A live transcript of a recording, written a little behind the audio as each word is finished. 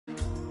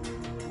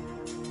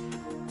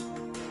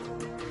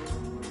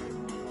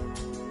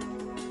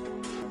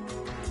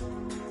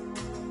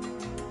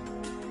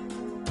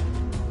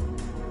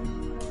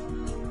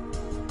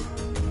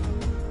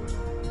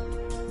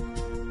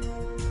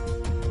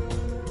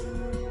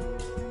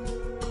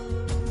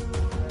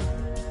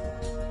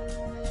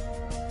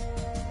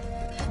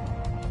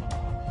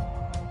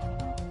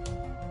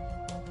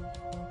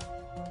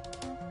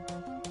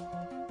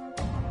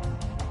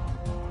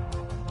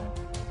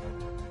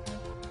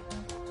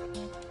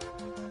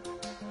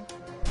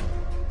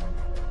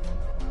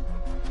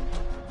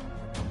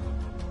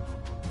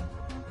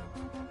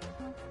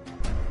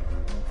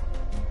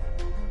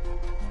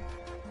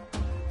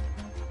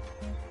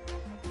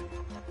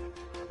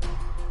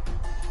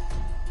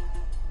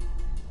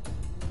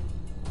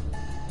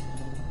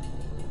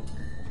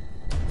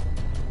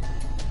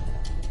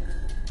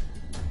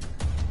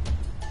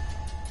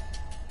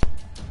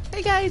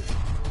Hey guys,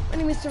 my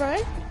name is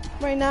Soraya.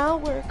 Right now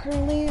we're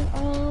currently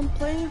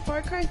playing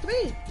Far Cry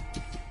 3.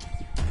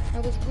 I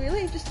was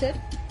really interested.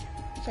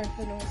 Sorry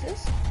for the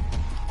noises.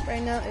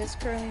 Right now it's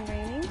currently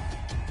raining.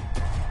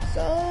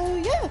 So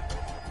yeah.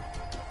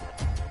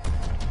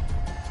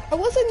 I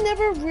wasn't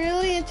never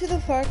really into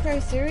the Far Cry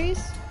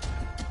series.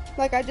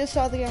 Like I just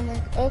saw the game,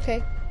 like,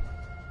 okay.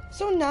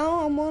 So now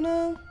I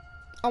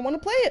wanna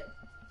play it.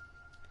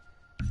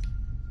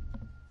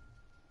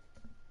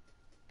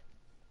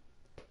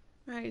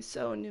 Alright,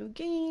 so new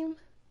game.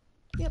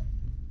 Yep.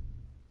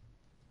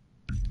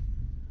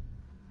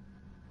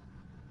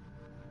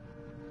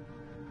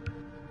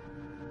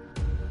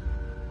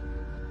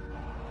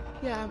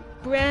 Yeah, I'm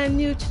brand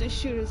new to the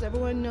shooters.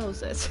 Everyone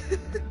knows this.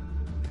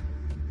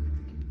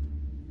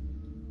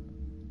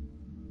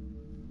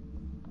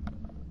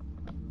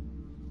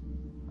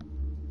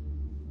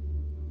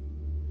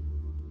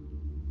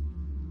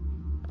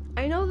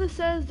 I know this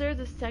says there's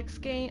a sex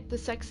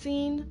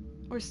scene,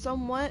 or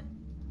somewhat,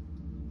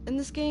 in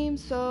this game,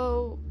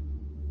 so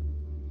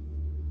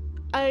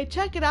I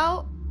check it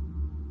out.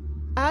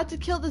 I had to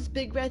kill this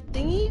big red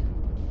thingy,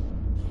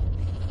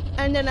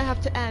 and then I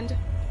have to end.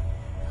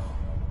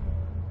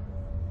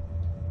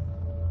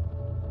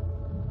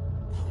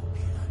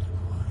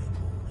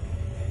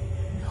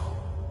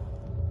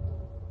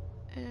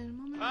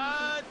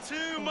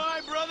 To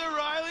my brother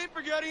Riley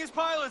for getting his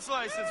pilot's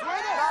license.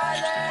 Where the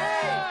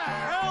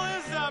hell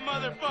is that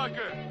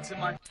motherfucker? To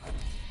my.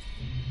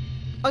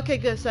 Okay,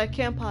 good. So I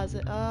can't pause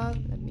it.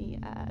 Let me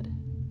add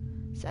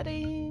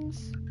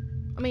settings.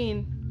 I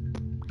mean,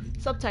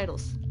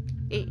 subtitles.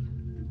 8.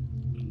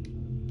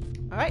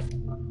 All right.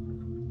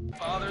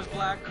 Father's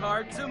black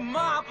card to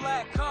my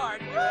black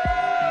card. Woo!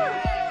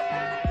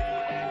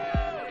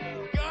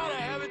 God,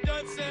 I haven't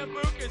done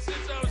Sambuca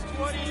since I was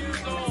 20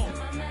 years old.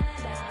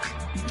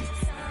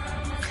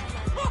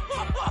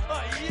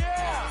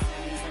 Yeah!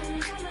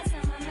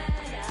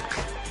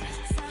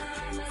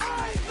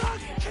 I'm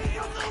the king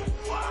of the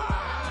world!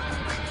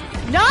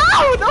 No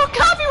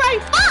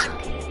copyright. Fuck!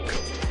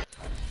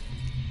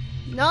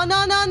 No.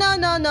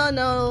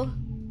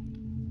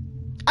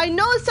 I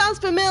know it sounds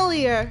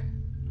familiar.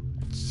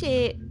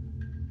 Shit.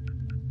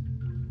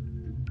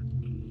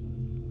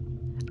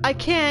 I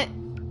can't.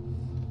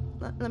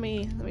 Let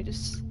me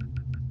just.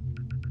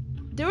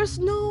 There was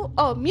no.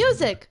 Oh,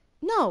 music.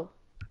 No.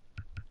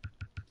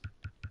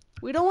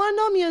 We don't want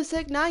no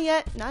music. Not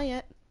yet.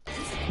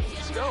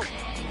 Let's go.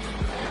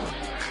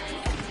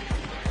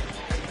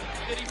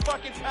 Did he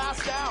fucking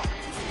pass out?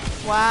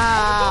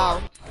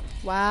 Wow.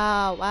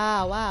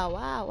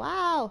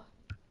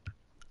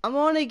 I'm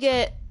gonna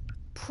get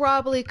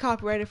probably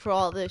copyrighted for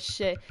all this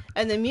shit.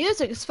 And the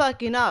music is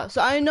fucking up.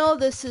 So I know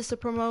this is a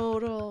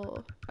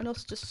promotal. I know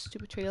it's just a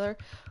stupid trailer,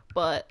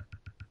 but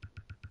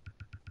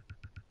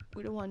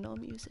we don't want no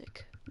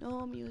music.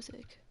 No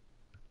music.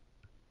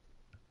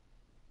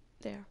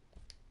 There.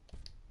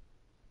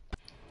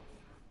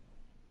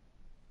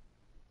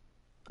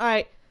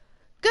 Alright.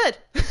 Good.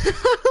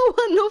 I don't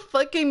want no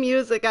fucking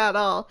music at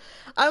all.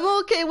 I'm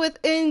okay with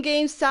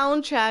in-game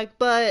soundtrack,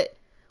 but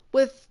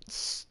with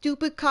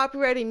stupid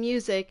copyrighted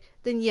music,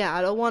 then yeah,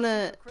 I don't want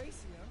to.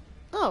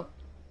 Oh.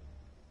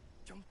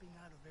 Jumping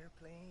out of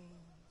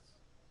airplanes,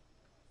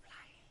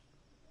 flying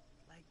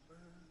like birds.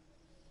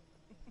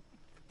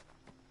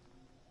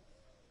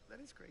 That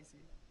is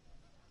crazy.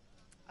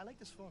 I like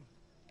this phone.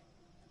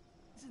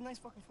 This is a nice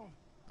fucking phone.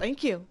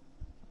 Thank you.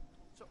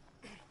 So,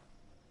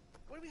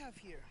 what do we have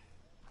here?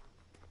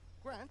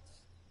 Grant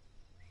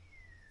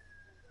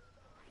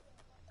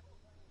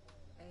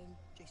and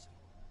Jason.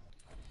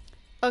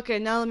 Okay,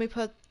 now let me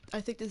put.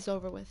 I think this is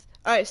over with.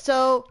 Alright,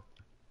 so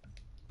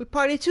we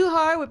partied too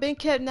hard. We've been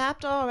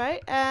kidnapped.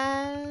 Alright,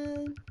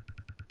 and.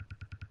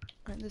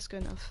 Alright, this is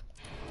good enough.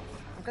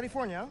 From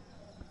California,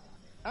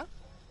 huh?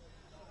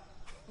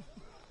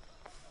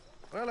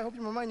 Well, I hope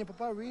your mama and your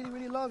papa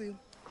really love you.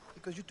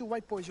 Because you two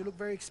white boys, you look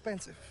very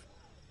expensive.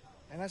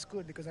 And that's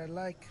good because I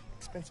like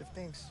expensive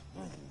things.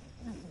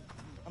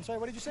 I'm sorry,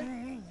 what did you say?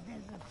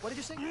 What did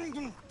you say?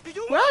 Did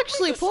you We're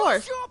actually poor.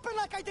 Shut you open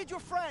like I did your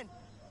friend.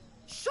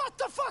 Shut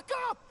the fuck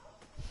up!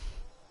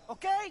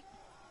 Okay?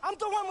 I'm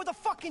the one with the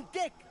fucking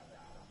dick.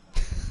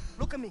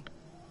 Look at me.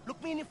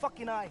 Look me in the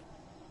fucking eye.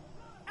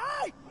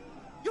 Hey!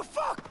 You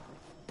fuck!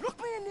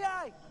 Look me in the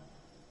eye.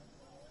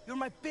 You're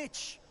my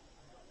bitch.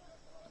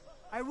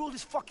 I rule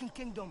this fucking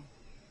kingdom.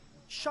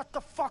 Shut the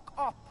fuck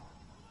up,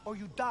 or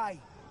you die.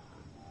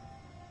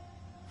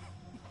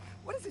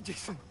 What is it,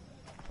 Jason?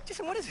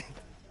 Jason, what is it?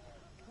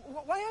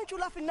 Why aren't you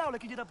laughing now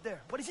like you did up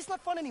there? What, is this not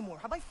fun anymore?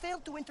 Have I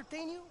failed to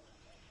entertain you?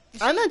 You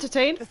see, I'm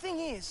entertained. The thing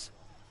is,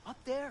 up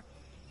there,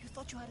 you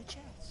thought you had a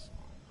chance.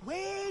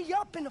 Way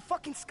up in the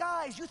fucking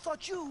skies, you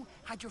thought you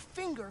had your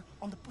finger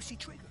on the pussy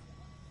trigger.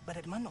 But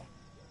hermano,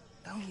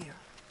 down here.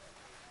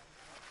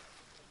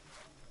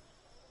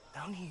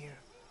 Down here.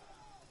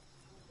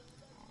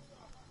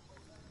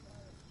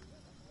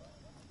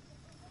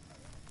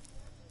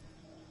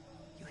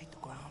 You hit the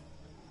ground.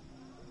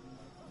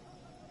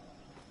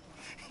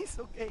 It's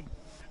okay.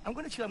 I'm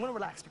gonna chill, I'm gonna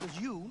relax because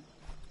you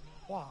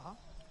Hua,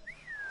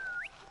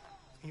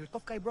 and your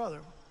tough guy brother,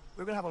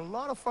 we're gonna have a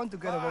lot of fun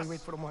together while we wait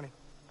for the money.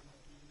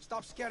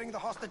 Stop scaring the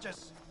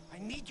hostages. I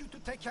need you to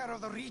take care of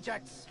the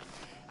rejects.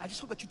 I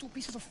just hope that you two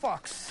pieces of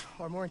fox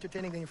are more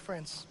entertaining than your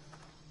friends.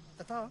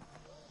 Ta-ta.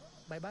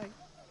 Bye-bye.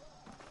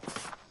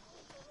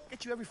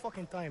 Get you every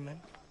fucking time,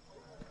 man.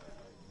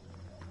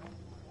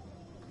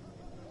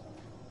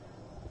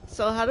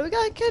 So how do we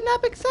get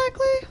kidnapped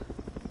exactly?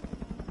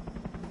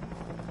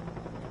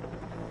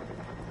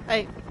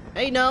 Hey,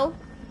 no.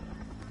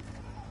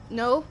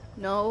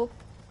 No.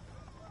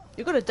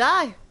 You're gonna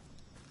die.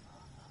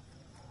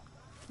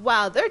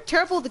 Wow, they're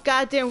terrible with the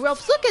goddamn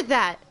ropes. Look at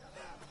that.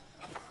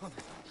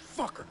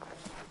 Fucker.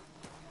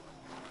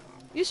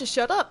 You should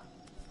shut up.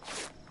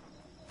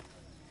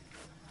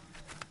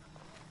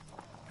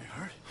 You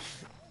hurt?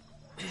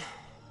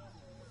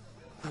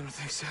 I don't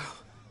think so.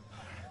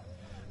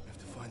 We have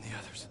to find the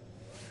others.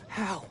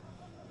 How?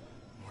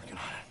 I'm working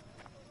on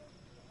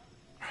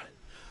it.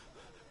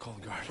 Call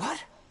the guard.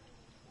 What?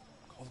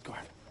 Call the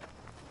guard.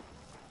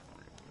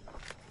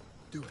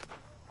 Do it.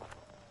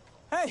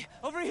 Hey,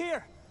 over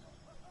here!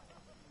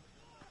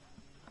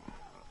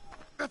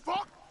 The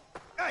fuck?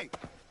 Hey,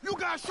 you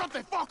guys shut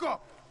the fuck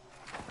up!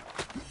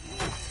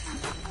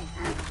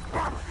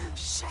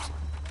 Shit.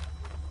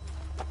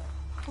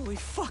 Holy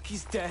fuck,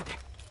 he's dead.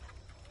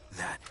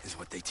 That is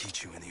what they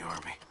teach you in the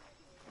army.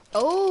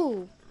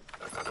 Oh.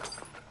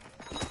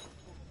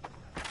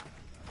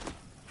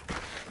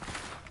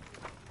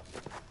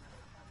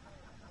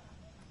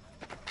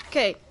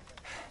 Okay.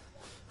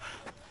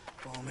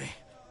 Follow me.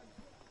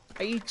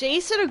 Are you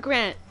Jason or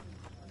Grant?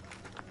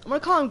 I'm gonna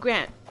call him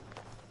Grant.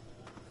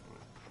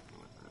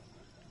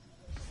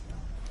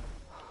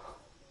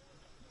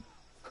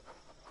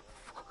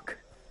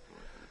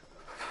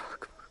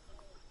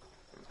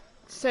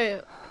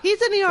 So,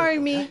 he's in the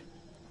army.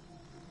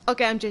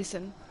 Okay, I'm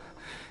Jason.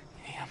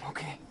 Yeah, I'm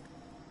okay.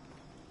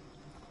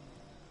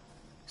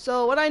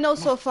 So, what I know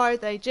so far is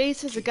that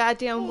Jason's a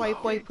goddamn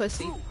white boy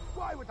pussy.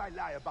 Why would I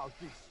lie about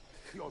this?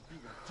 You're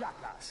being a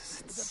jackass.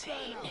 This is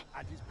insane.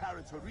 And his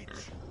parents are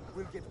rich.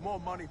 We'll get more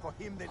money for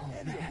him than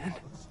any of the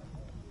others.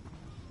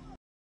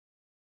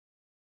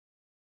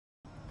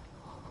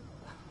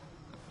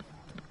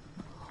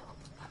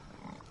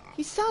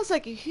 He sounds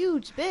like a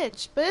huge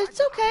bitch, but it's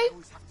okay.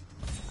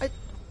 I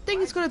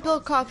think he's gonna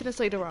build confidence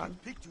later on.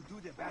 Pick to do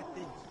the bad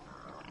things.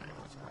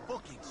 It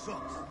fucking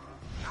sucks.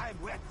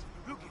 I'm wet.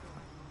 Look at it.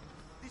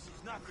 This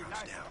is not the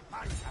life of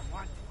Paris I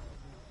wanted.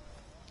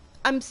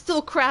 I'm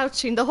still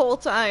crouching the whole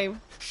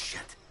time.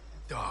 Shit.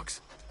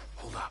 Dogs.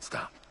 Hold up.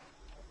 Stop.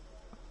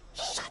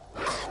 Shut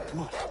up.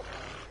 Come on.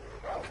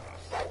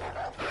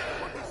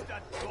 What is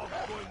that dog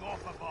going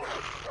off about?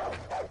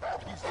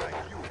 He's like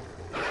you.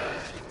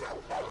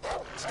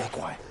 Stay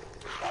quiet.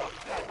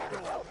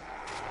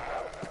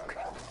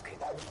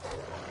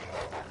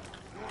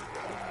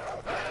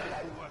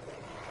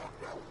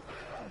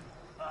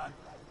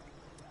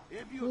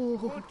 If you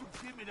want to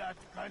give me that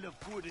kind of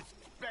food,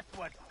 expect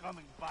what's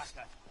coming back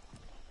at you.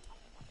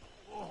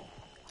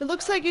 It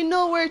looks like you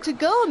know where to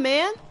go,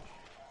 man.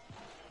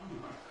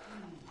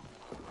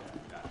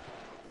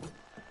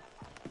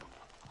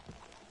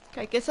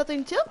 Can I get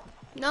something too?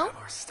 No? Grab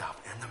our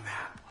stuff and the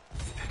map.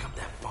 Pick up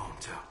that phone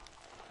too.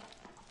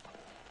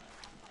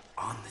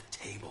 On the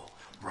table,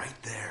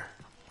 right there.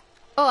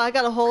 Oh, I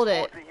gotta hold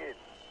it.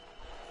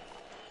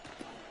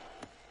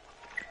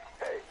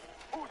 Hey,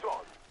 who's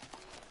on?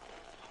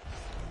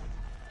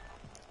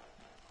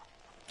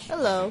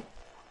 Hello.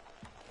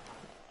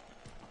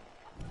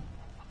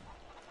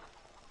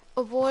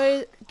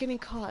 Avoid getting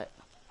caught.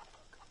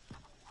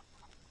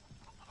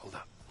 Hold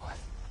up. What?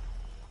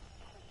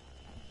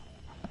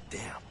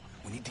 Damn,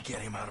 we need to get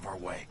him out of our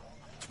way.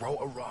 Throw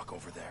a rock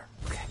over there.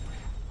 Okay.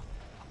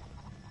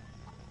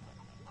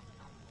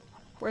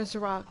 Where's the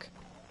rock?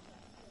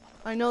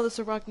 I know there's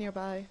a rock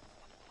nearby.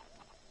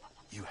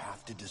 You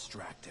have to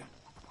distract him.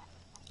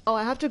 Oh,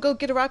 I have to go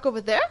get a rock over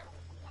there?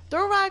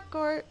 Throw a rock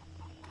or...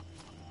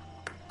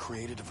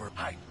 Create a divert.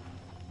 Hi.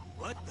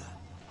 What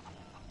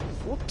the?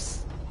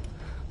 Whoops.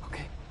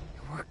 Okay,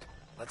 it worked.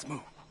 Let's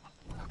move.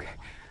 Okay.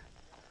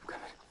 I'm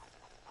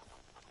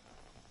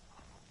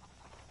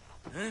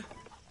coming.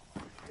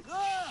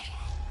 Ah!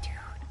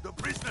 The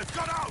prisoner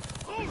got out!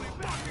 Holy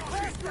fuck!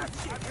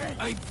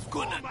 I'm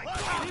gonna... Oh my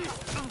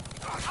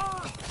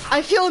God!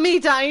 I feel me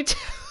dying too.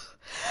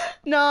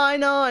 No, I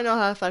know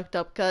how I fucked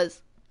up,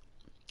 because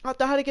I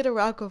thought how to get a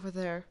rock over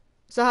there.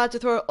 So I had to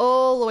throw it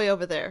all the way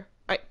over there.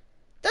 Alright.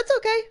 That's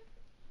okay.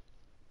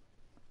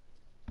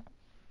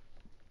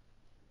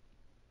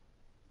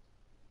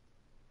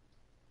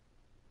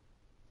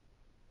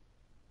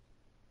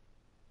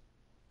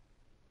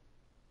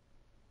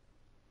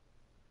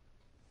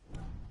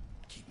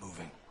 Keep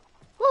moving.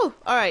 Woo,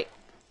 alright.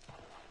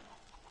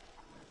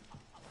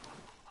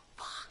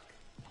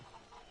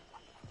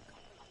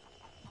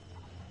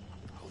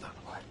 Hold up.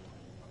 What?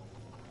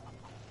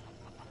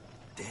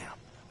 Damn,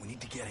 we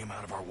need to get him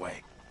out of our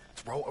way.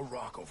 Throw a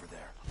rock over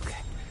there. Okay.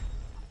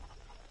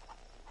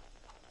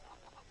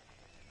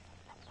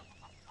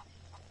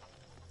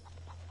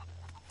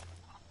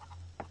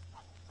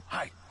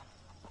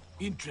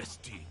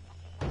 Interesting.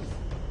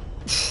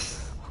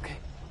 Okay,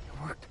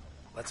 it worked.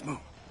 Let's move.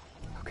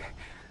 Okay.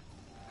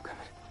 I'm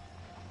coming.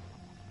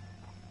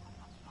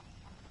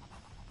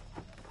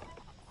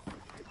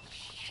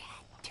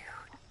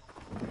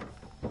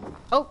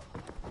 Oh,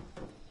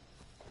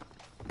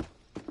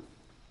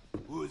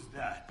 Who's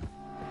that?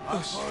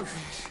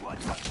 What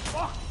the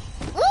fuck?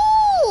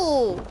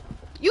 ooh,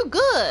 you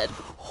good?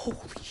 Holy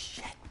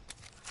shit.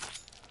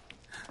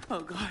 Oh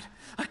god,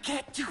 I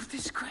can't do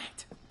this,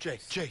 Grant. Jay,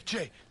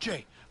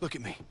 look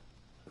at me.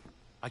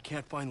 I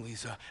can't find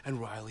Lisa and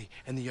Riley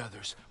and the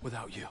others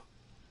without you.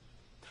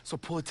 So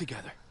pull it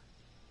together.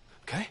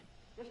 Okay?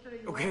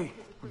 Okay,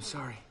 I'm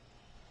sorry.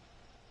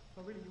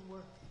 But really, you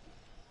were.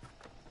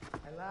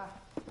 I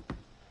laughed.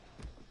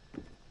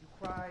 You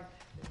cried.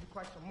 Then you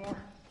cried some more.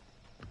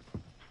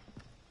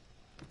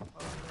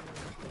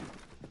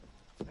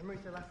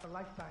 Memories that last a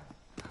lifetime.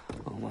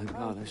 Oh my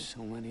god, there's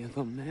so many of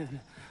them, man.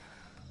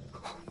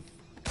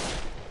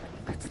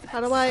 How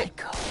do I?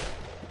 Psycho.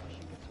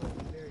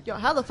 Yo,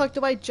 how the fuck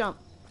do I jump?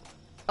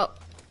 Oh,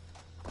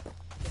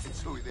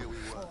 So there we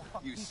were.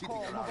 You sitting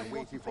around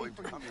waiting for him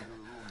to come into the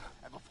room.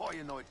 And before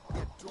you know it, he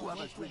had 2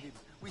 others with him.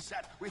 We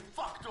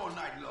fucked all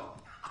night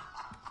long.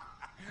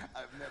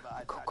 I've never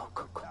had Go.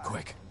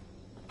 Quick.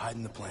 Hide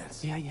in the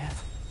plants. Yeah.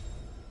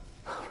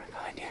 Right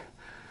behind you.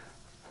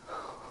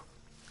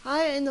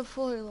 high in the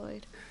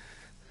Polaroid.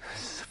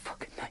 This is a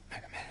fucking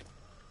nightmare, man.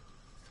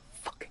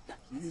 Fucking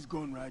nightmare. He's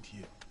going right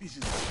here. This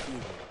is the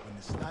thing. When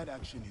the slide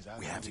action is out,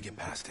 we have to get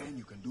past him.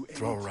 You can do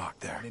throw a rock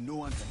there. And then no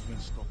one can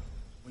even stop it.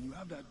 When you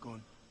have that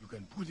gun, you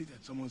can put it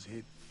at someone's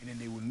head, and then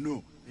they will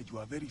know that you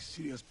are a very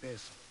serious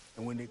person.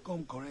 And when they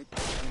come correct,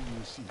 then you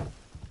will see.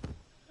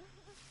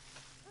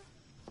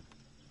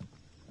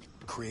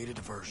 Create a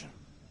diversion.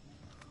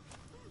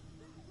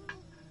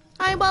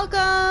 Hi,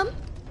 welcome.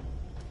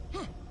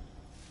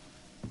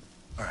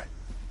 All right.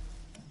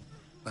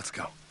 Let's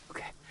go.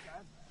 Okay.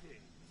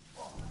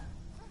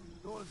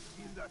 Those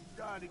skills are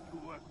starting to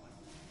work.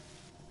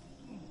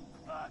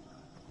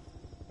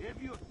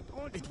 If you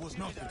it was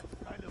nothing.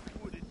 Kind of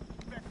food,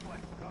 expect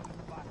what comes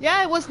back.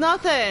 Yeah, it was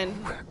nothing.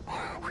 Where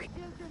are we?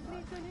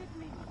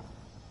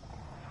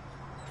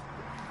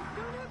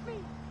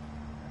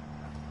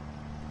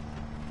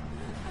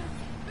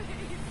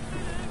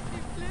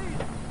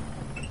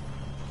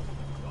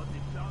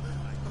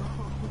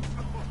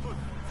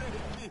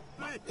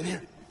 In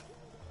here.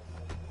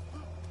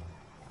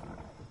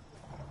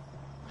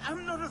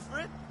 I'm not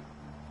afraid.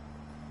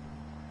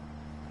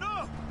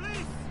 No,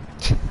 please.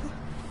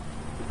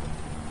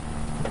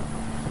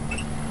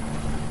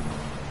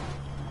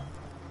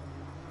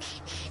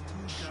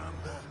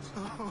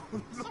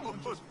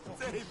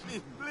 Save me,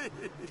 please.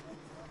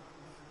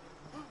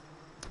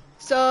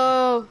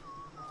 So,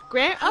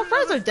 Grant, our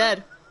friends are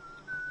dead.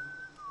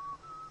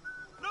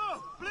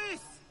 No,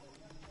 please.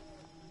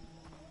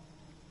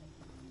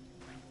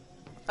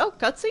 Oh,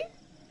 cutscene?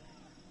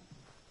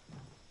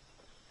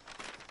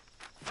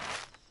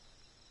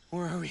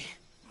 Where are we?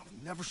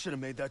 Never should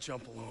have made that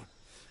jump alone.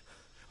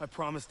 I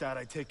promised Dad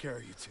I'd take care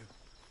of you two.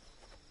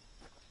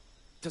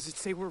 Does it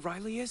say where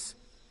Riley is?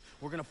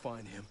 We're gonna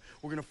find him.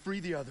 We're gonna free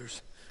the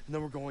others, and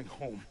then we're going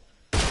home.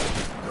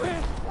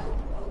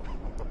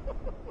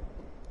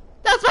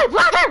 That's my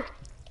brother!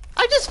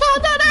 I just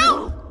found that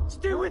out!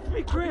 Stay with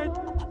me, Grant!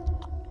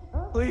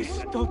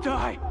 Please, don't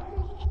die!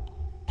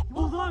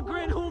 Hold on,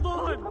 Grant, hold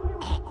on!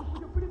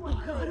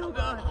 Oh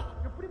god.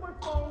 You're pretty much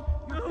phone.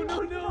 No!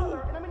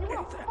 And I mean, you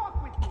wanna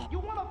fuck with me. You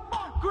wanna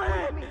fuck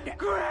with me.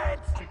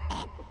 Grant!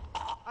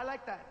 I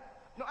like that.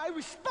 No, I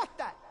respect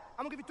that.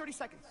 I'm gonna give you 30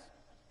 seconds.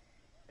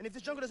 And if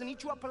this jungle doesn't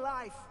eat you up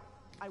alive,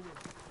 I will.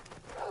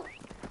 Are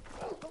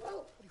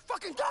you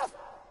fucking deaf?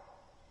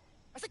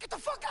 I said, get the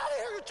fuck out of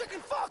here, you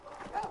chicken fuck!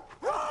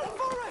 Run,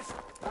 Forrest!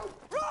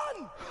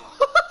 Run!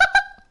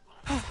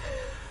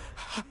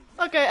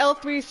 Okay,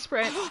 L3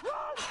 sprint. Run,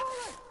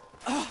 Forrest!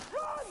 Run!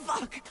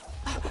 Fuck!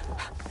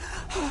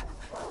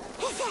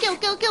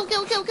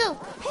 Go!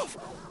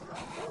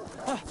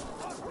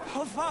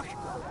 Oh, fuck!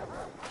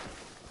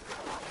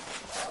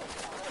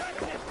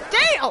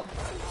 Damn!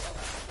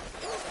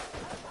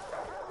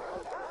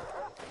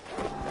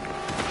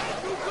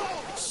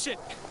 Shit!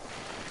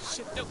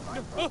 No!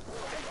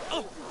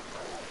 Oh!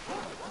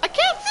 I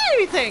can't see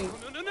anything!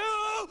 No!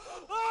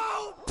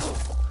 Oh!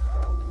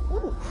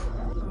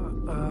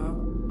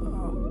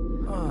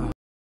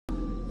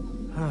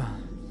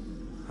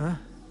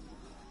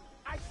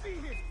 I see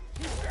him!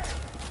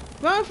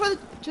 Run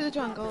to the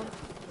jungle.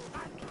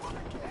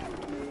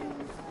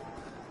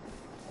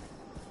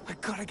 I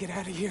gotta get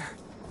out of here.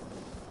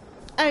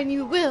 And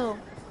you will.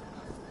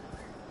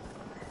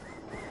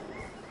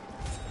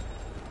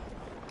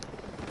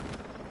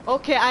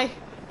 Okay, I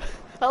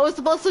was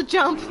supposed to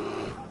jump.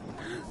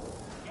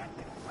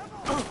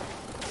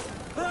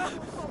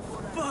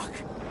 Fuck!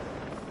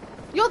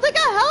 Yo, they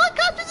got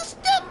helicopters and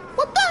stuff?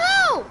 What the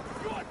hell?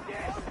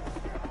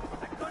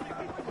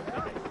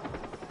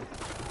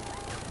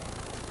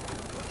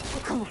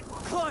 Come on,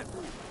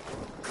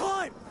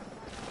 climb!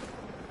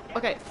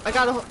 Okay, I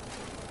gotta.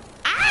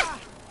 Ah!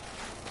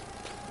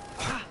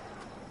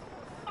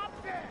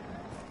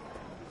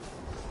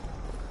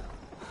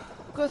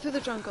 go through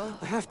the jungle.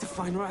 I have to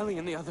find Riley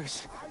and the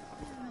others.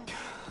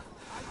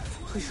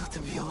 Please let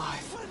them be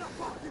alive.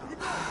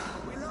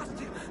 We lost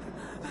him.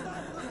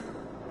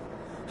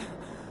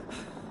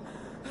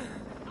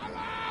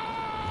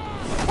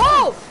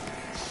 Whoa!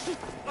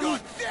 You're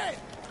dead.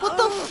 What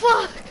the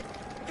fuck?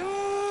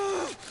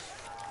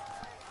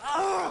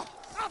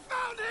 I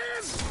found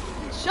him.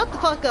 Shut the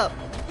fuck up.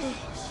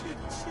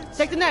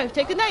 Take the knife.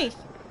 Take the knife.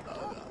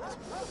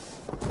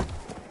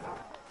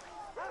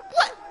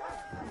 What?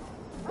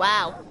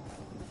 Wow.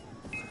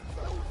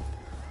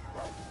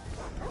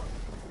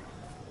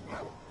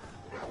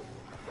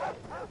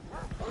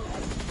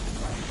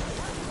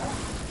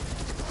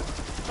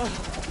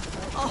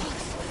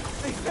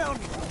 They found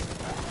me.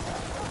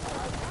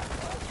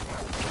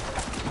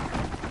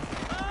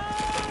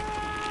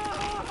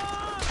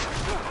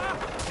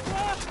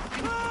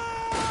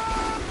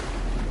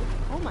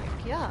 Oh my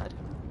god.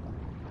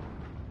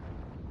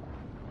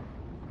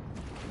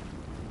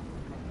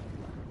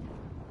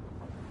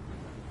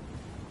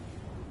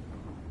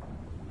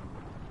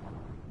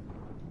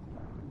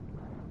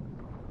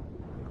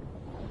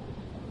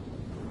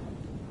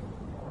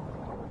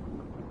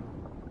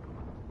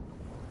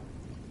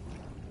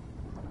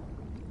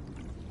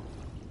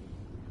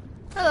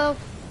 Hello.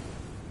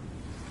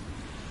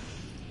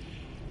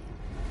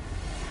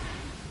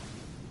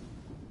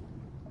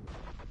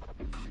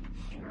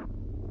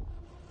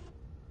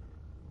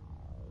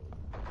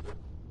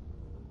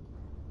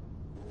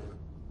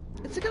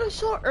 Is it gonna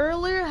show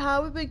earlier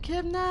how we've been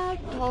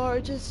kidnapped, or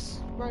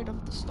just right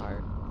off the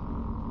start?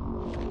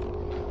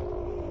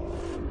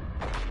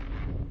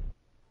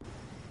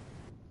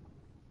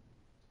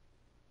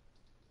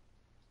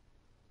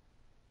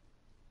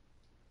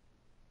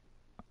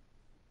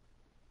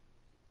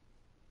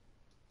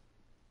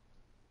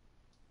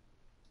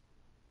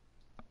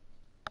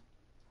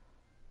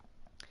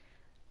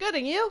 Good,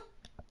 and you?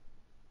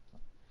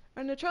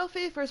 Earn the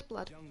trophy, first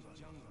blood.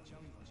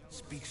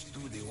 Speaks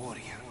through the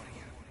warrior.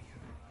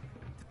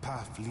 The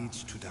path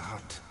leads to the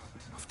heart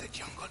of the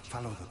jungle.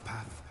 Follow the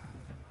path,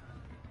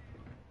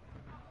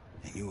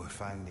 and you will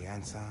find the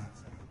answer.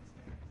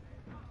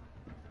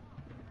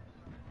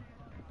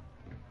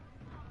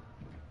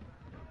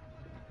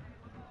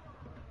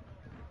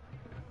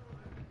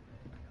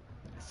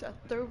 Is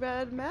that the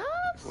red mask?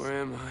 Where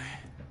am I?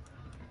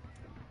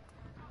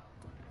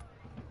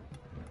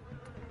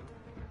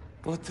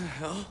 What the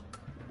hell?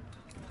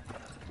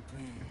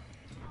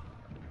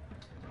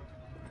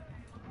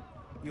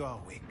 You are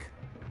awake.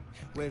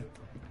 Well,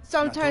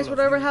 Sometimes not all of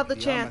whatever you, have the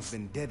arm chance. has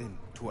been deadened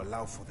to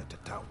allow for the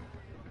Tatau.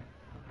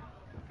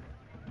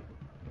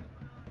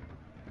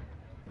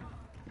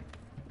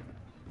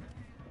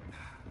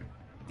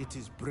 It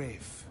is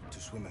brave to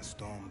swim a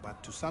storm,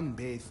 but to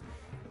sunbathe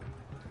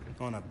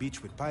on a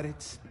beach with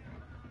pirates,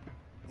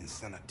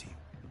 insanity.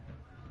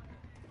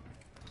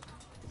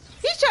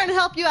 He's trying to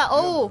help you out. You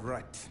Oh, have the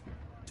right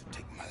to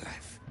take my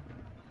life.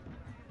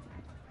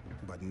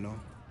 But no,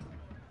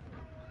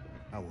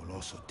 I will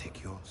also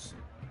take yours.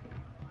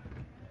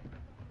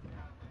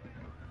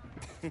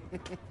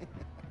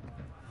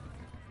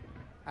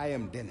 I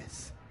am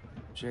Dennis.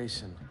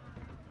 Jason.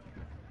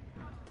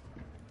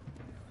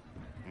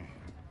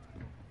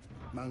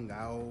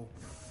 Mangao.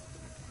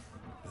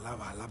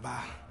 Lava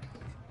lava.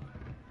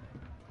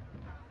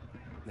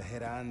 The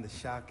heron, the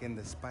shark, and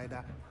the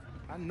spider.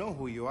 I know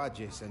who you are,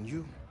 Jason.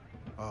 You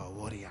are a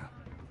warrior.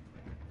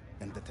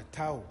 And the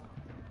Tatau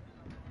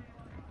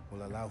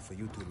will allow for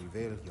you to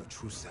reveal your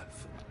true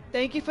self.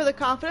 thank you for the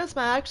confidence,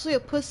 but I'm actually a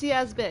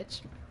pussy-ass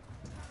bitch.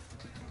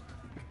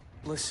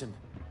 Listen,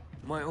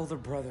 my older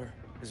brother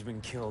has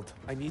been killed.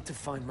 I need to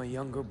find my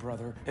younger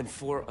brother and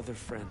 4 other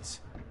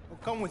friends. Well,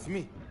 come with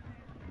me.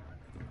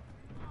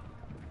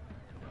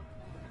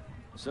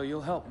 So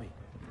you'll help me?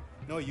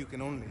 No, you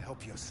can only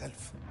help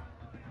yourself.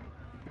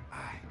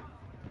 I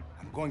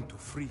am going to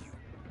free you.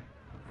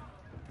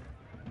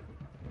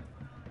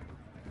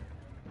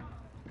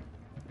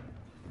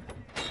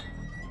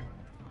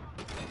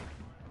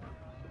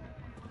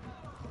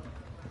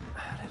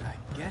 How did I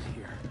get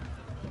here?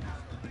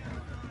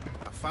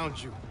 I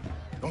found you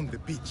on the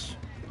beach.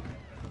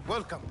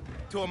 Welcome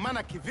to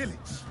Amanaki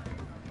village.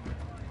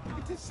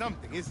 It is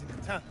something, isn't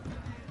it, huh?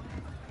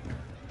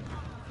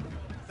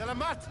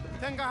 Salamat,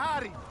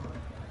 Tengahari.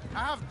 I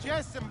have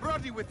Jess and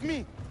Brody with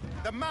me.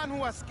 The man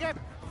who escaped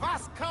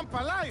Vast Camp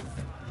alive.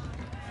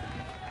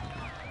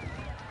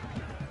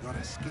 Your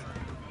escape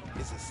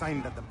is a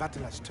sign that the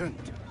battle has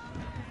turned.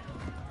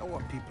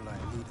 Our people are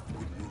in need of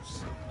good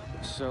news.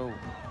 So,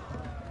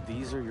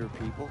 these are your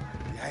people?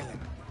 The island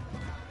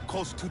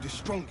calls to the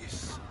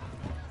strongest.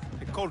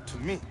 They called to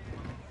me.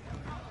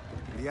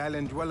 The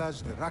island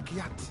dwellers, the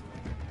Rakyat,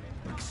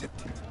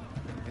 accepted.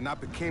 And I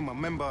became a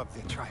member of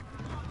their tribe.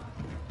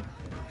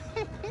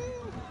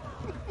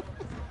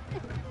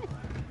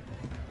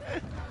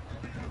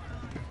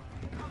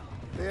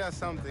 They are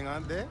something,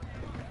 aren't they?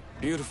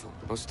 Beautiful,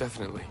 most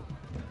definitely.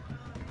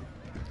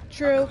 I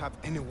True. could have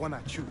anyone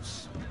I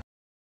choose.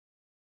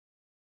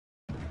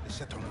 They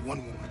set on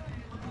one woman.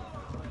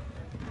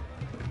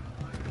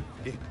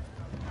 Here,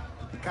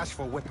 cash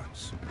for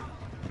weapons.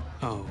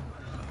 Oh,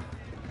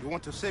 You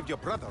want to save your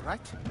brother,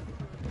 right?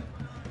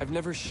 I've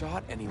never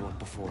shot anyone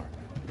before.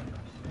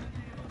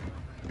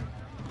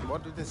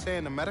 What do they say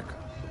in America?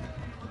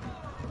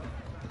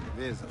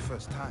 There's a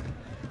first time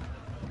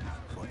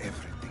for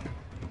everything.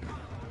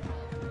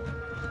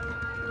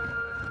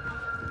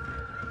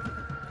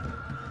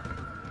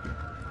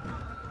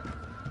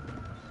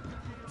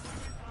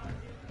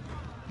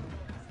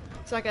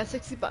 So I got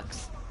 $60.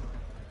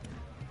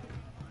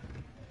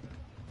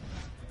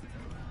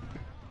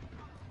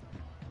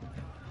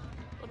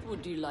 What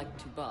would you like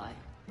to buy?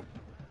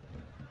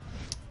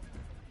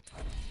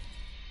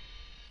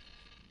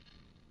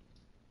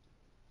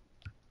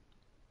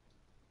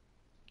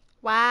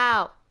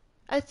 Wow.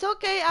 It's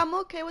okay. I'm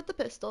okay with the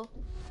pistol.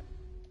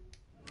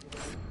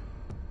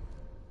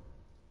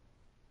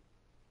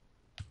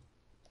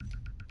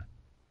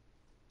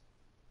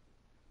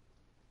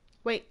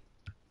 Wait.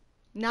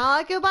 Now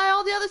I can buy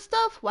all the other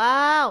stuff?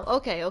 Wow.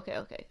 Okay.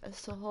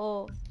 That's the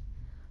whole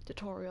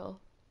tutorial.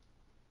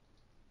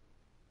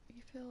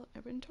 Refill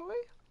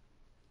inventory?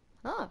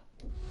 Huh.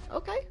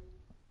 Okay.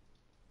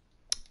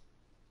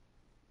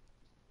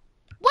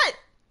 What?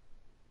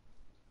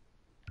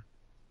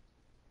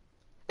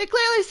 It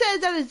clearly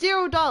says that it's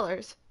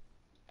 $0.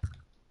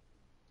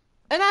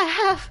 And I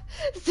have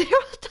 $0.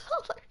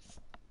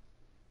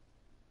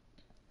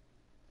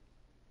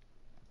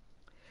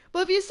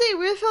 But if you see,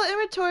 refill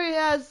inventory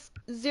has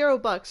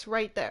 $0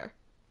 right there.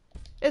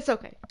 It's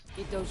okay.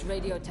 Get those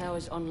radio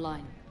towers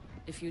online.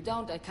 If you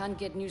don't, I can't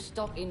get new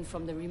stock in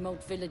from the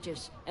remote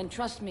villages. And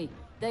trust me,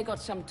 they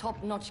got some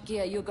top-notch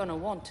gear you're gonna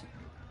want.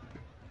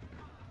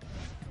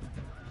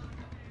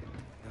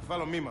 Now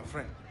follow me, my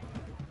friend.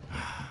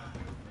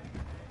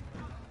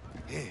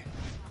 Here,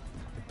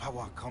 the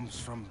power comes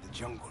from the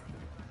jungle,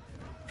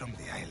 from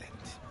the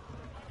island.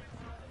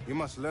 You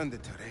must learn the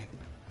terrain,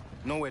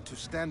 know where to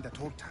stand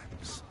at all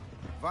times.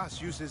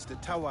 Voss uses the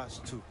towers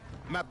to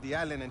map the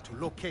island and to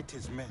locate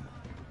his men.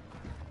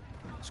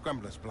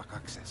 Scramblers block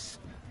access.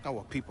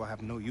 Our people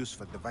have no use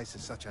for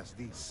devices such as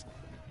these.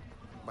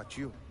 But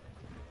you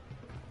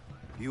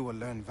will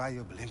learn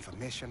valuable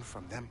information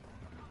from them.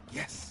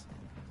 Yes,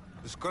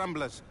 the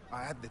Scramblers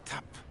are at the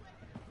top.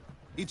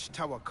 Each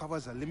tower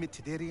covers a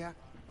limited area.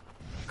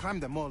 Climb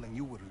them all and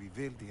you will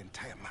reveal the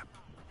entire map.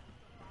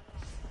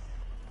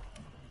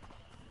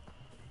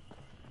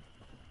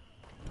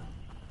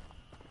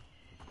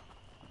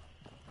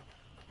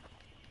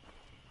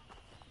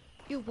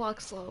 You walk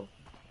slow.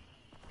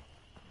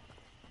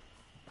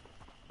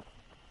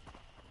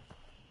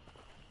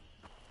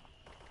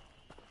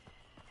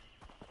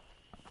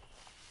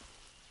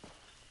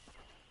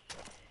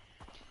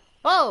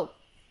 Oh!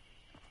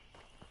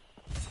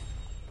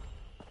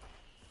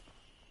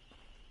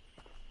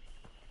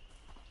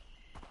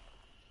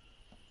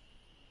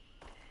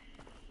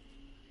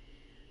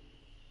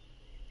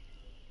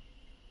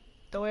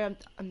 Don't worry,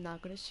 I'm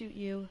not gonna shoot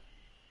you.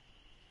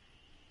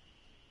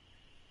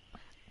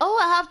 Oh,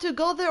 I have to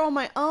go there on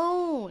my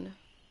own.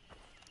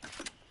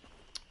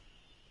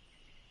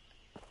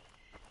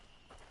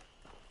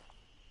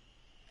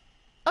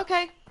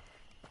 Okay.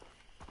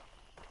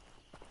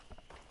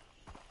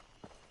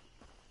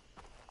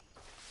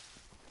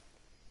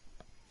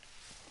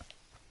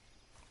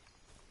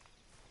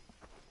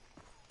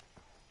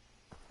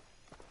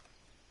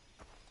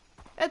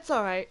 It's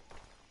alright.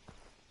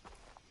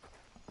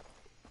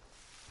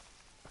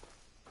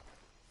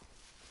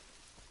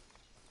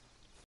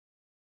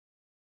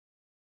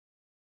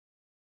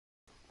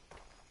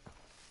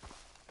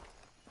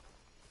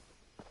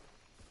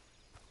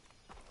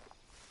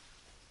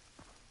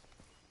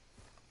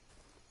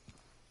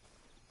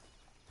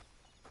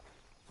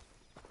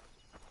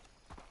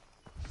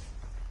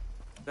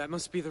 That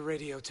must be the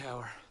radio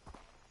tower.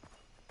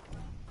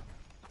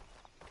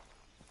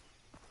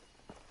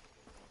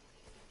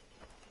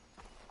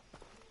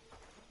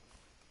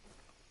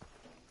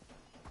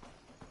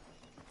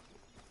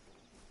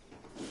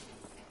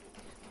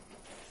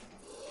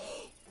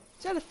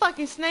 Is that a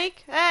fucking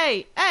snake?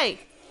 Hey, hey!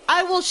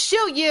 I will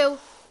shoot you!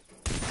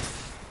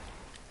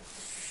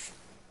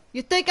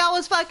 You think I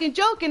was fucking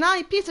joking, huh,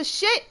 you piece of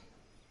shit?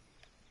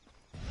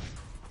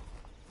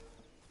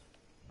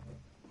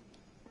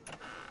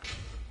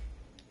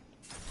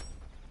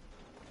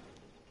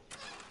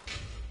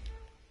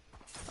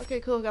 Okay,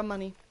 cool, got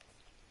money.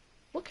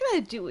 What can I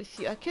do with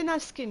you? I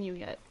cannot skin you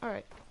yet.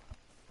 Alright.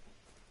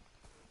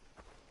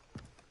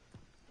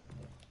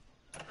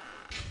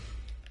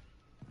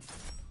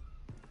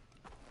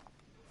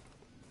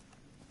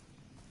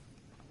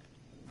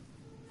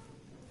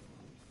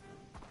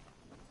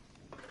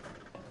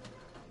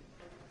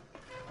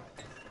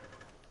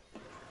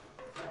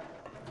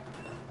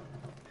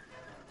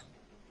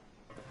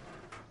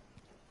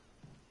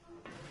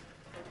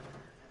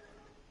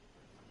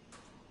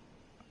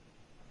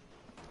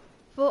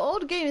 For an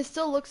old game, it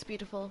still looks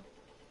beautiful.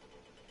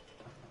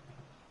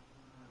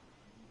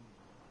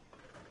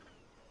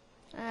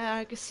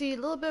 I can see a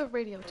little bit of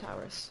radio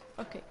towers.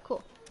 Okay,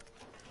 cool.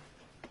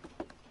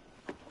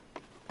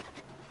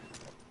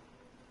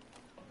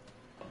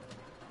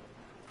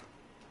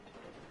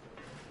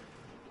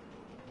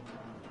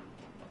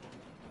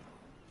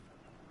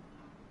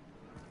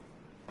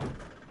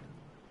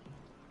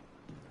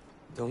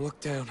 Don't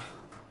look down.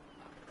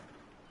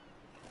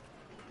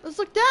 Let's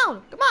look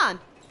down. Come on.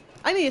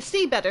 I need to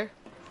see better.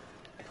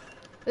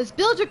 Let's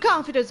build your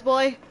confidence,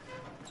 boy.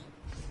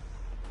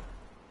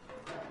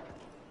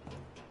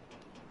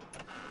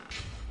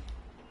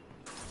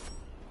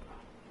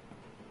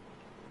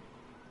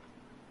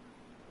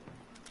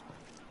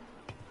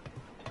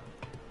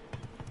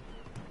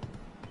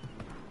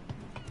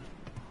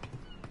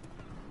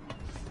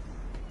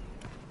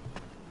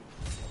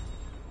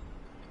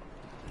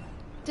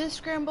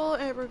 Scramble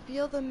and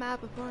reveal the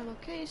map of more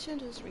location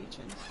to this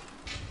region.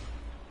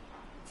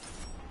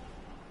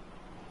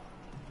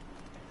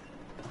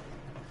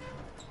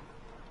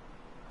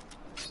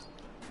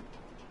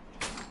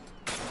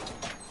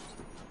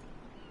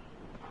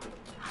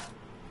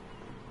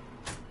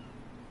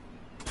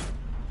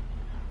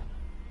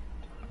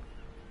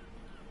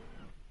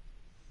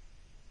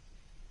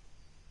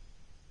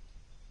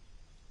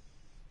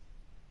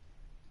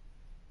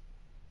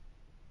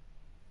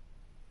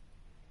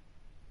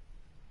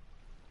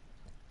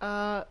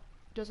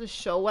 Does it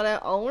show what I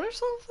own or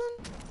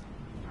something?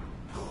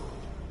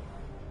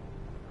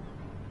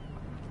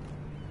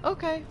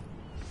 Okay.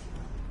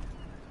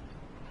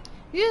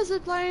 Use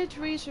zipline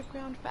to reach the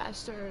ground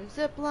faster.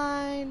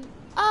 Zipline.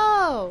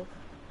 Oh!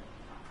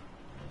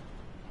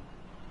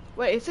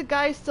 Wait, is the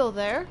guy still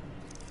there?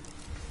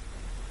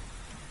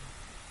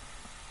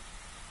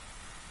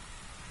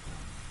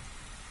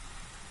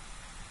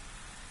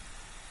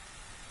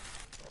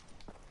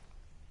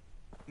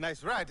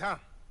 Nice ride, huh?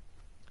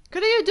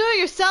 Couldn't you do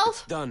it yourself?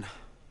 It's done.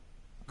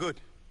 Good.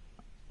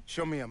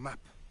 Show me a map.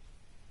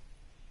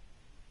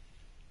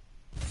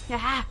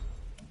 Yeah.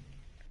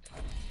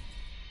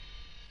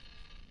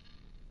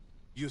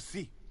 You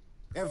see,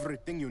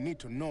 everything you need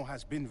to know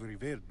has been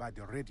revealed by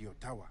the radio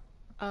tower.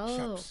 Oh.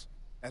 Shops,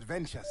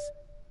 adventures.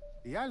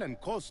 The island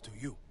calls to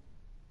you.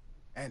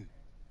 And,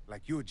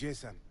 like you,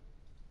 Jason,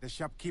 the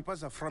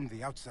shopkeepers are from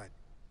the outside.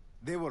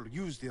 They will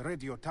use the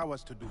radio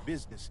towers to do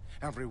business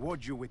and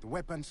reward you with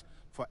weapons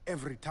for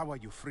every tower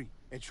you free.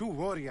 A true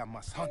warrior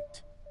must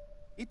hunt.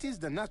 It is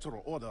the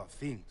natural order of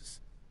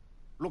things.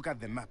 Look at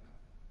the map.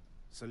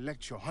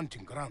 Select your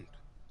hunting ground.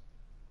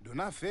 Do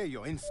not fear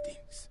your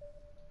instincts.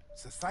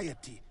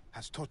 Society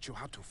has taught you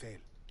how to fail,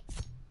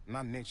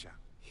 not nature.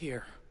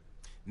 Here.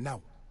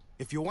 Now,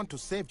 if you want to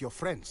save your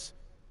friends,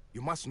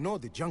 you must know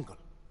the jungle.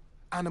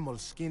 Animal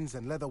skins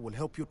and leather will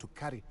help you to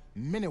carry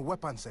many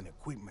weapons and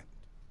equipment.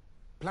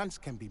 Plants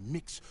can be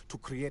mixed to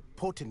create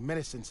potent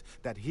medicines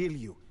that heal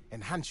you,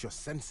 enhance your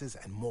senses,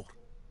 and more.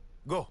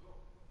 Go.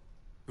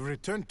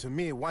 Return to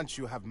me once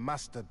you have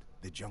mastered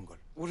the jungle.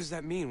 What does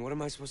that mean? What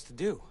am I supposed to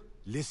do?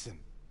 Listen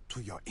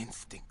to your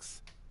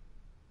instincts.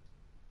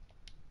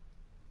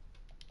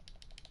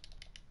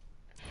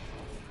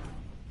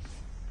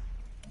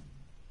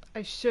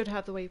 I should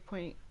have the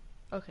waypoint.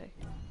 Okay.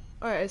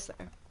 Alright, it's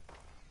there.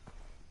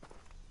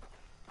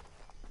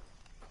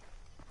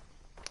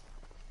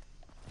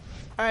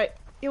 Alright,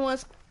 you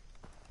want?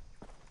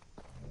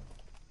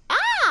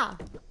 Ah!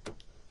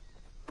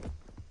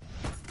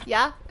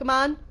 Yeah, come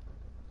on.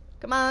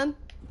 Come on.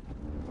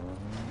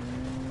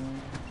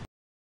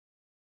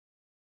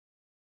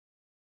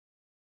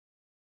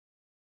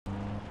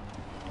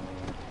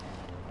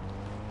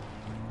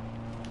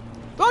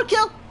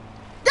 Roadkill!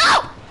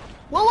 No!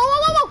 Whoa, whoa, whoa,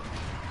 whoa, whoa!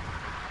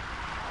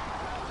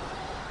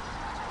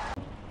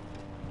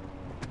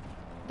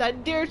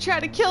 That deer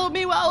tried to kill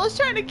me while I was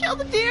trying to kill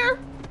the deer.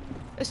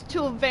 It's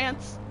too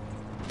advanced.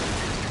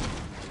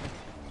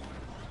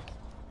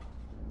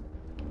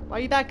 Why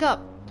you back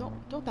up?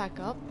 Don't back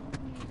up.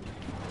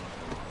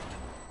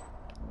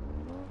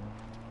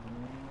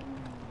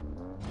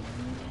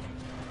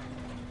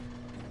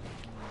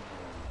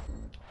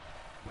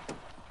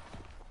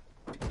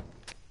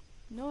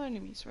 No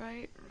enemies,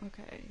 right?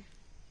 Okay.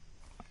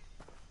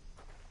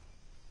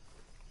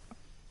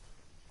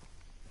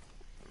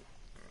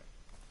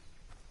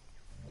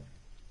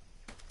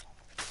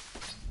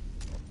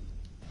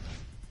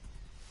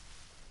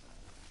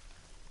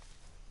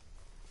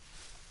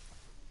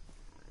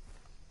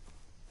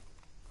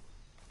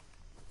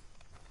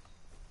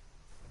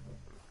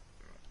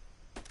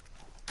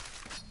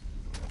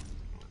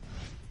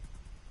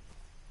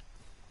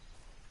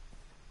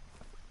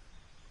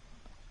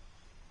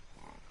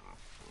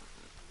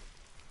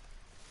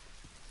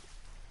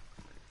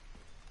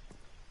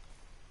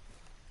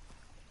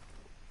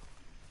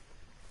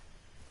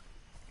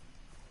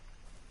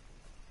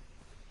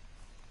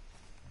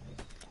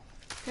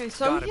 Okay,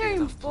 so I'm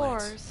hearing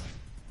fours.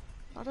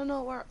 I don't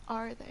know, where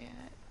are they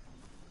at?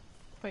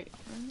 Wait,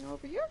 are they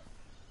over here?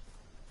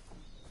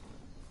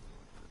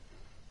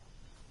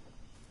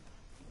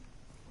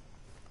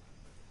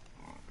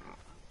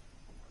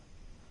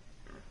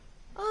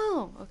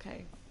 Oh,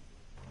 okay.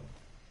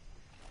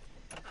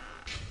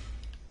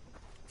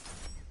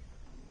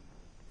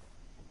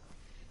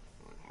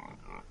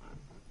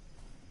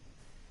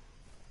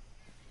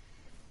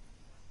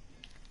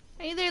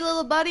 Hey there,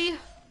 little buddy.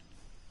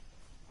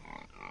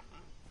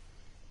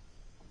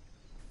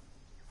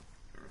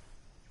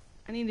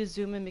 I need to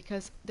zoom in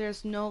because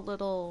there's no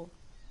little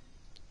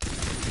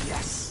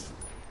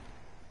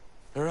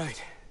All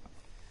right.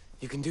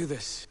 You can do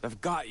this.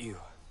 I've got you.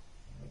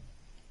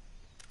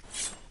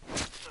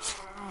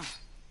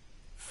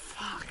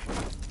 Fuck.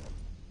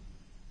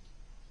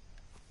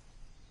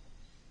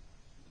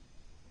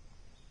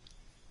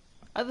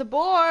 Other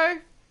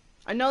board.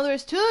 I know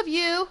there's two of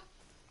you.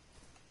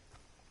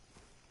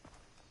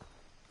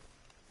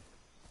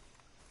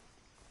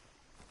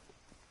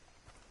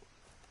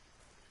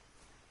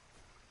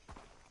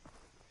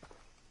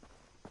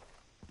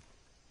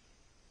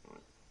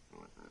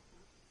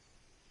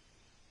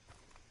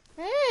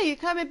 Hey, you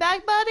coming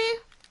back, buddy?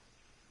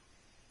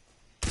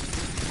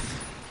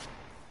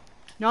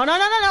 No, no,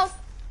 no, no, no.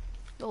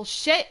 Little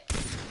shit.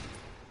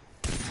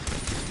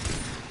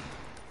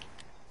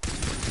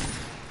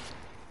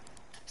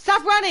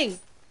 Stop running.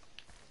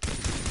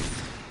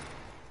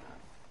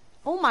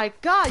 Oh my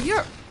god,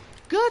 you're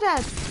good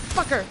ass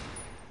fucker.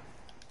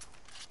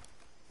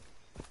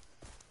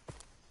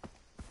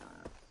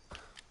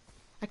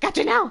 I got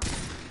you now.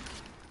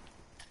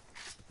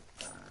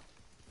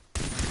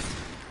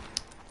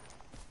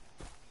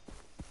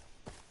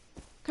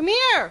 Come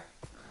here.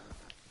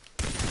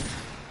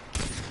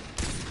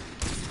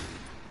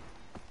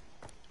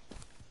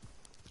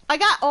 I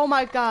got, oh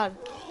my god.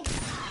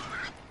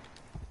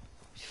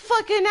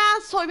 Fucking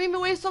asshole, you made me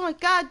waste all my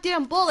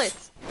goddamn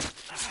bullets.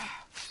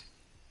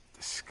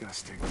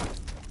 Disgusting.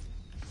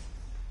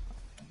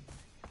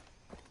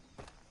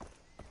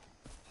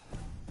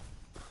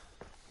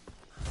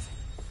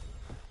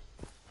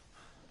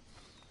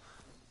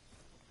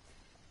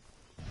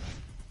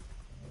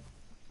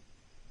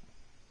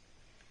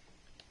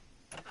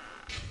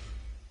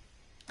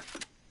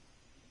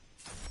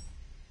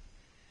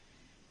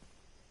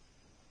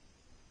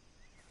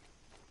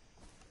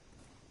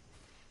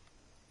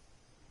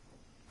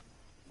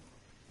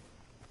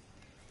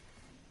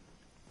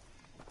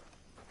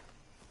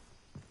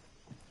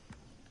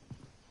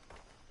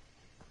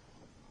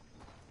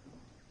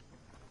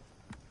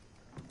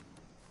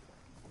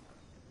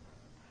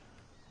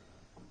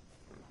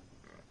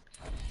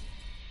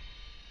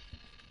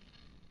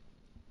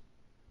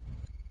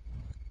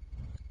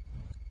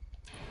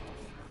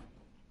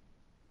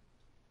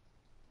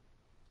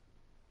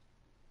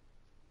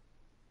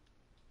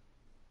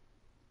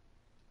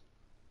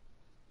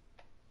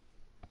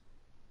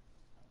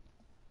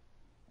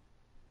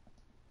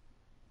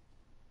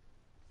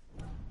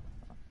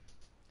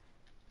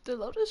 The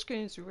loading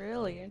screen is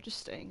really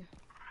interesting.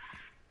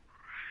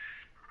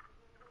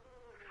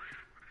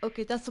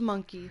 Okay, that's a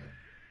monkey.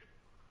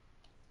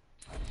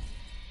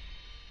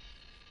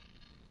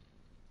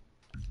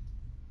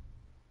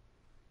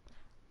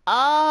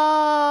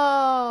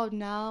 Oh,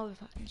 now it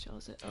fucking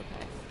shows it.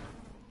 Okay.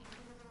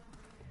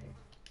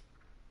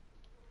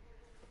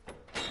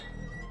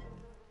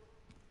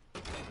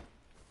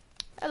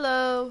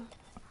 Hello.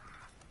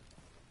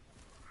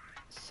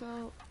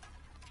 So,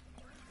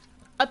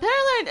 apparently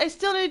I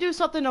still need to do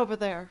something over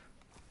there.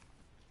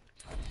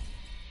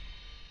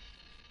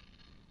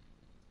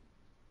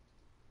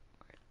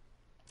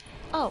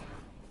 Oh,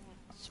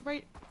 it's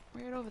right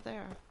over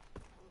there.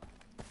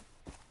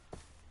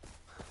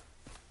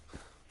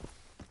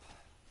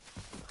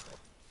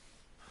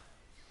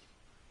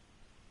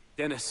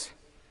 Dennis,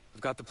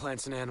 I've got the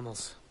plants and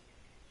animals.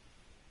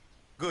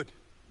 Good.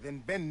 Then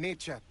bend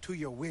nature to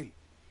your will.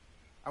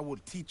 I will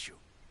teach you.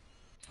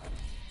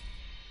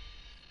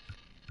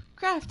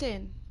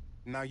 Crafting.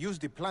 Now use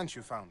the plants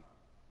you found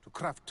to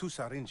craft 2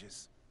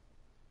 syringes.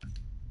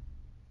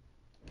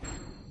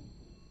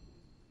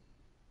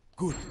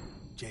 Good,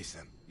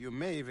 Jason. You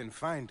may even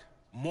find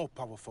more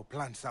powerful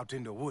plants out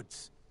in the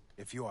woods,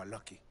 if you are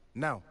lucky.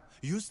 Now,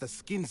 use the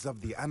skins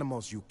of the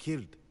animals you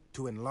killed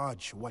to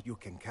enlarge what you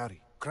can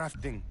carry.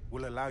 Crafting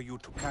will allow you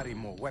to carry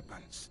more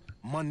weapons,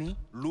 money,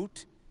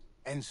 loot,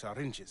 and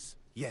syringes.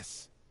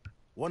 Yes.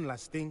 One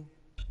last thing,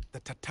 the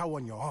tattoo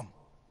on your arm.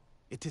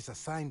 It is a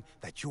sign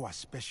that you are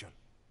special,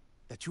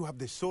 that you have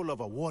the soul of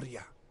a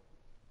warrior.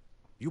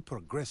 You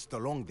progressed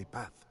along the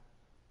path.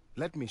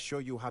 Let me show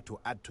you how to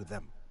add to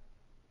them.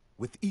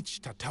 With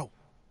each tattoo,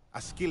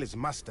 a skill is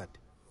mastered.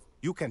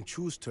 You can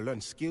choose to learn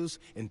skills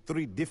in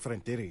 3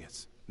 different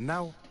areas.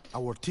 Now, I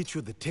will teach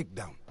you the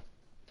takedown.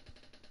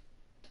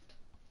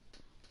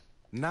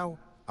 Now,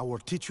 I will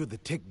teach you the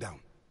takedown.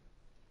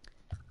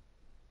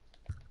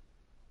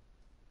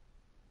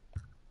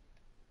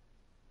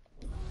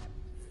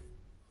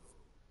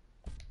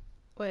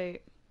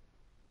 Wait.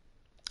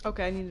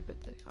 Okay, I need a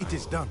bit. It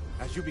is done.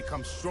 As you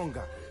become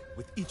stronger,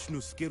 with each new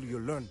skill you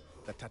learn,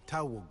 the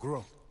tattoo will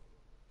grow.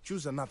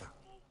 Choose another.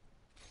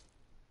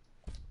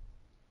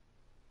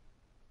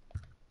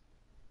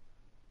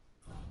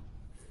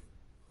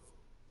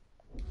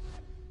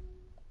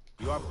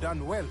 You have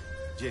done well,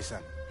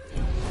 Jason.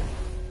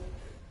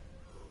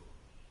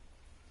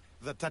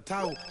 The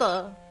tattoo.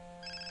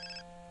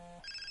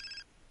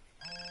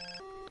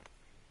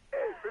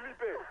 Hey,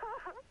 Felipe.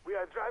 We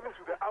are driving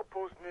to the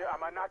outpost near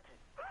Amanaki.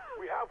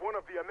 We have one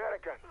of the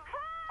Americans.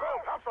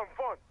 Come, have some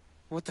fun.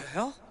 What the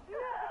hell?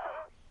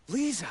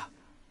 Lisa!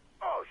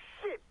 Oh,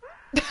 shit!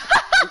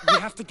 We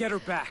have to get her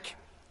back.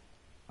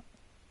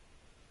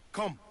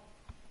 Come,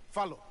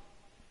 follow.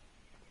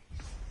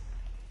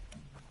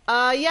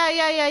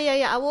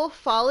 Yeah. I will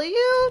follow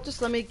you.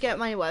 Just let me get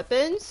my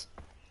weapons.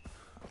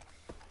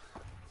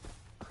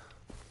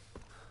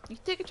 You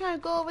think you're trying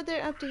to go over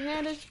there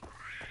empty-handed?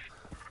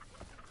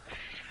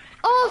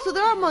 Oh, so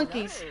there are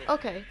monkeys.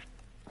 Okay.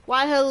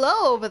 Why,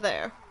 hello over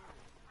there.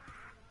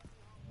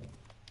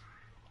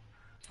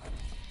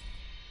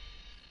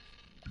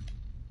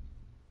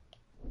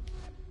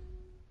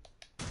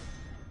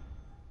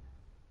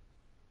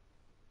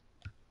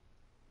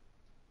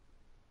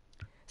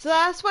 So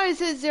that's why it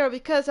says 0,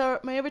 because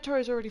my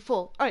inventory is already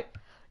full. Alright,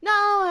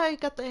 now I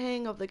got the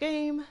hang of the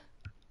game.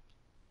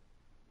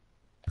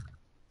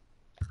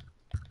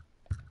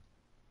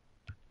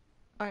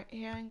 Alright,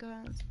 here I'm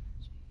going.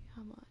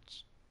 How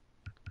much?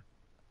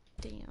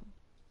 Damn.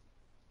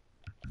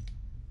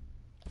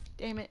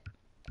 Damn it.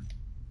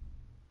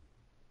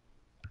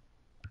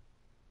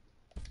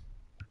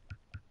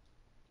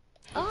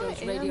 Put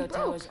those radio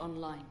towers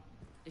online.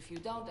 If you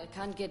don't, I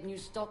can't get new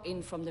stock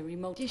in from the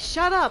remote. Just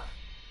shut up.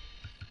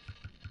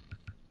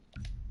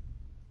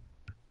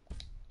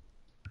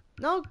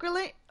 No,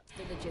 Grilly.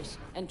 Villages.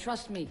 And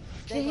trust me,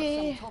 they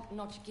got some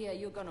top-notch gear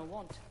you're gonna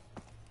want.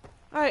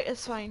 Alright,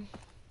 it's fine.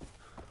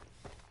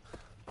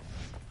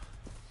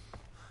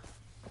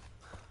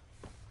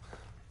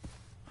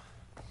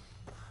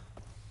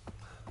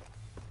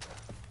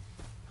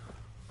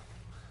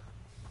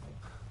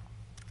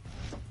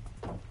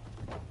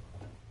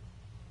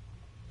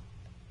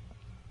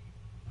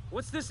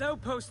 What's this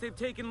outpost they've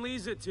taken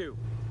Lisa to?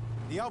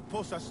 The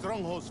outposts are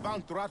strongholds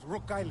found throughout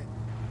Rook Island.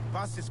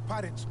 Vass's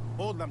pirates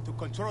hold them to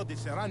control the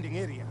surrounding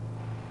area.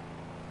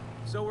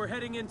 So we're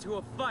heading into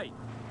a fight?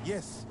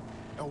 Yes,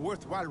 a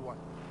worthwhile one.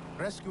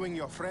 Rescuing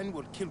your friend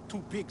will kill 2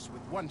 pigs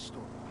with 1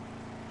 stone.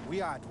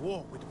 We are at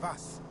war with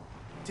Vass.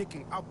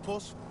 Taking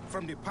outposts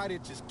from the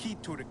pirates is key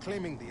to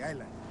reclaiming the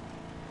island.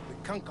 We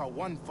conquer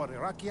one for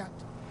Iraqiat,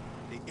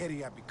 the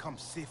area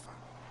becomes safer.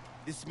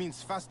 This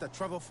means faster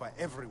travel for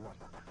everyone,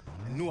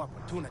 and new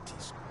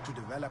opportunities to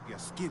develop your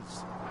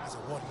skills as a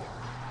warrior.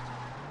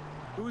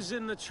 Who's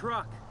in the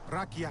truck?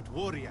 Rakyat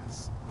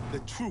warriors, the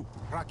true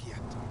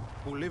Rakyat,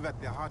 who live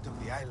at the heart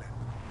of the island.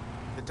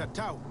 The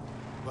Tatau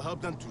will help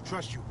them to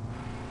trust you.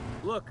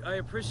 Look, I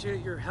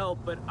appreciate your help,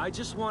 but I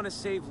just want to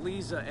save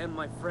Lisa and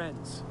my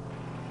friends.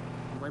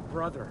 And my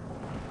brother.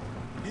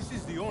 This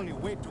is the only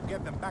way to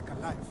get them back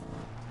alive.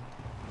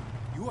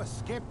 You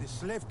escaped the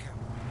slave camp.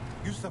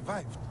 You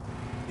survived.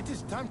 It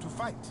is time to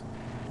fight.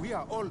 We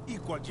are all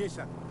equal,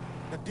 Jason.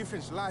 The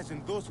difference lies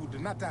in those who do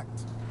not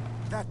act.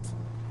 That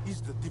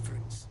is the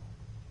difference.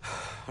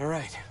 All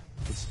right,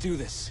 let's do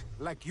this.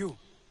 Like you,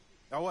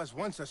 I was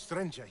once a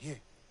stranger here.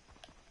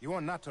 You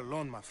are not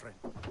alone, my friend.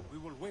 We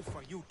will wait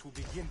for you to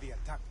begin the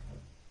attack.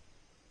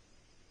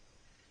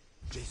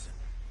 Jason,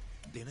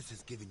 Dennis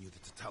has given you the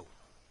Tatau.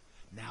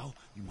 Now,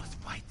 you must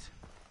fight.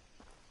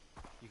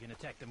 You can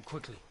attack them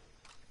quickly.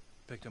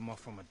 Pick them off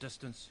from a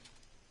distance,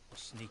 or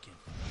sneak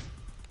in.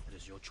 It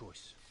is your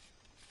choice.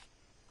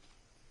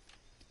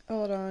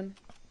 Hold on.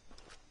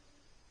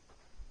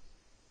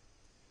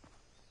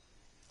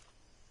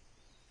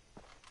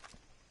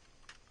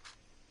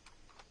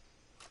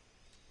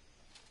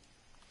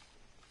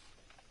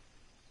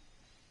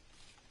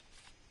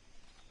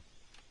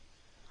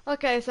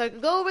 Okay, so I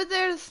can go over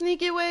there the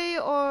sneaky way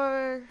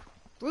or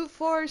brute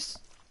force.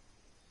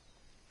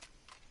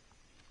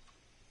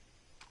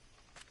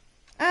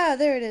 Ah,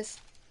 there it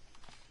is.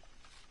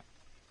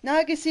 Now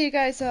I can see you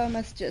guys'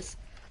 messages.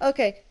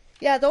 Okay,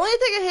 yeah, the only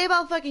thing I hate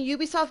about fucking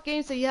Ubisoft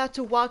games is that you have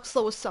to walk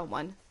slow with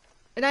someone.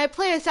 And I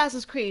play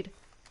Assassin's Creed.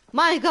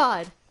 My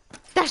god,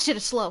 that shit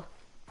is slow.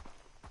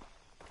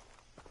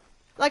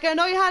 Like, I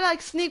know you had to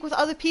like sneak with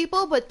other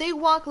people, but they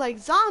walk like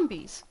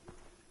zombies.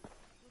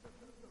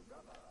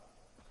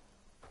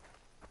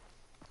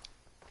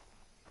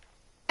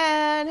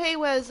 And hey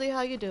Wesley,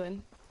 how you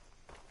doing?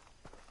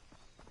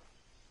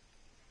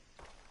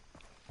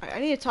 Alright, I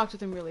need to talk to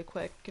them really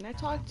quick. Can I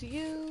talk to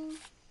you?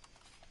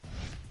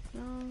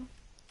 No.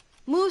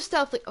 Move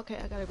stealthily. Okay,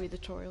 I gotta read the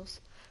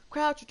tutorials.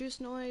 Crouch, reduce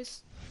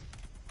noise.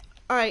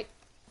 Alright.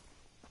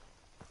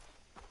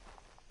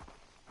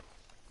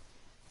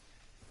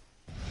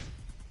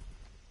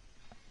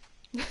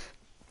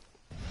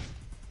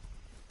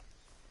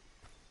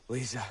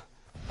 Lisa,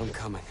 I'm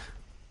coming.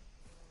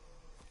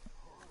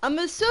 I'm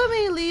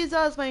assuming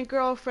Lisa is my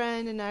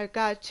girlfriend, and I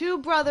got 2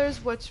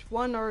 brothers, which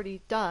one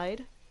already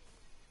died.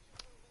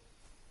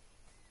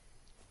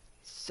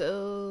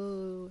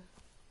 So...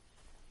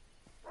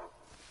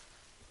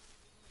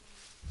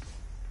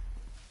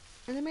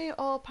 eliminate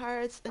all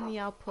pirates in the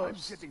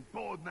outpost. I'm getting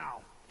bored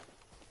now.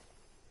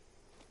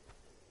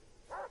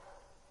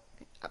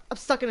 I'm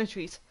stuck in the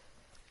trees.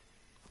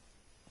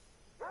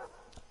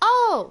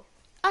 Oh!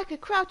 I could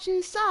crouch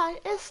inside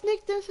and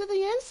sneak them to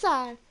the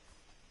inside.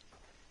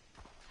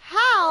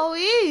 How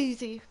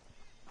easy!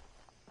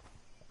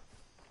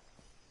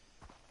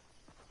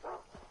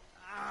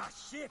 Ah,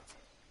 shit!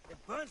 It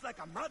burns like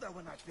a mother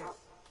when I piss.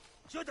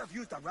 Should have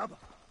used a rubber.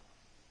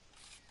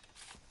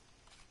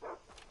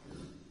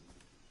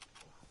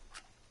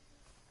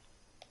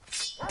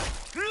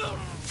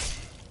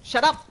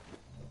 Shut up!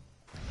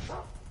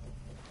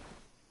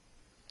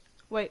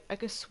 Wait, I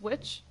could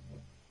switch?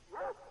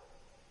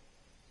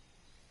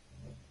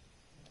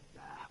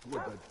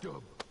 What a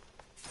dub.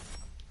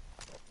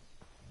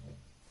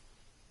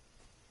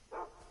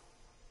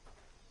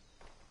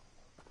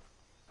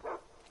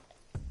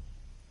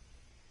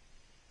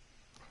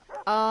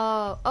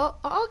 Oh,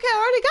 okay, I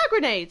already got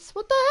grenades.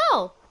 What the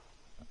hell?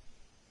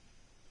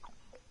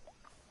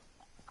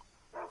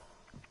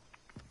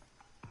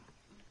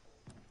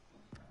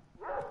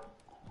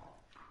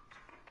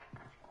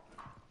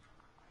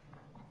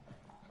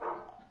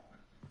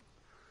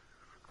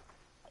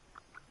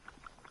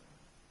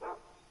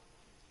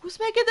 Who's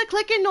making the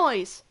clicking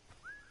noise?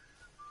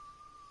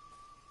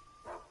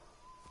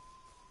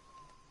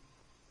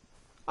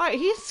 Alright,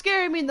 he's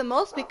scaring me the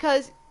most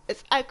because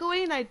it's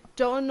echoing and I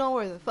don't know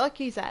where the fuck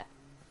he's at.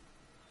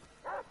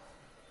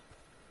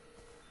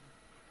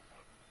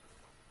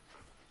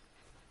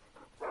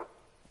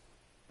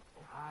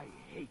 I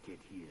hate it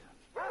here.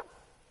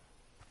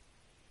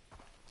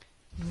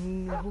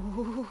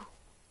 No.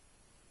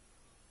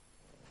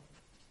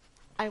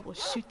 I will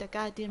shoot that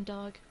goddamn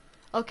dog.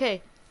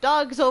 Okay,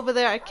 dog's over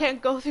there. I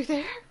can't go through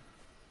there.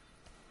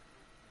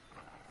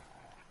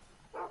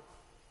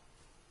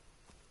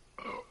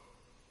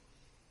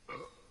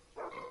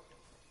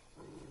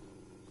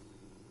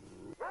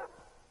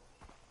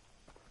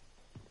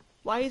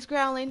 Why he's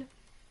growling?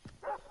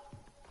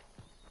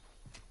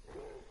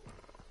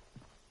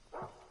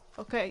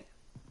 Okay.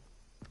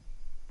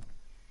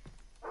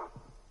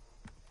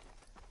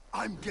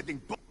 I'm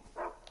getting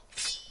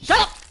Shut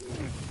up!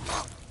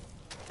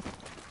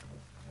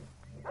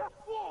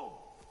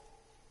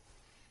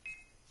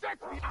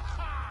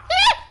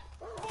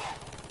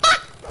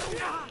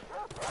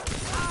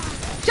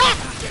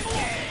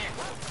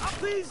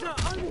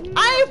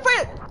 I'm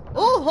afraid.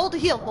 Oh, hold the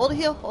heal, hold the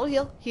heal, hold the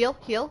heal, heal,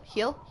 heal,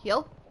 heal,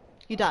 heal.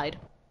 You died.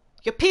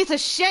 You piece of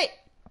shit!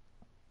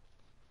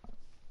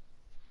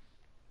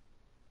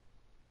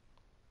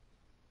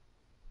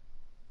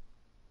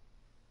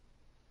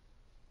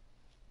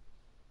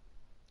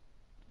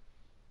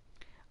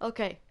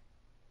 Okay.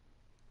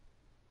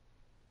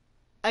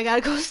 I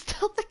gotta go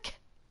stealth again.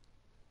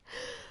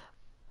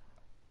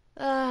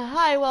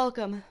 Hi,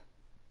 welcome.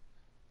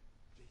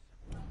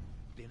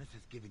 Dennis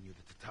has given you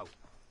the tower.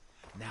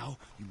 Now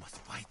you must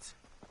fight.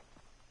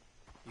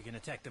 You can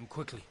attack them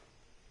quickly.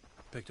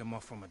 Pick them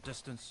off from a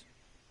distance,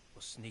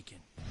 or sneak in.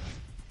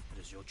 It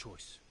is your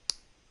choice.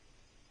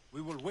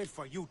 We will wait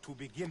for you to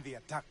begin the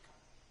attack.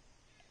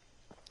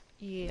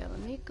 Yeah, let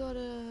me go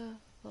to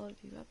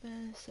quality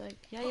weapons. Like,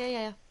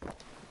 yeah.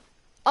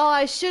 Oh,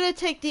 I should have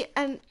taken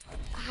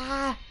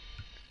the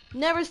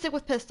never stick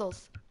with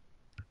pistols.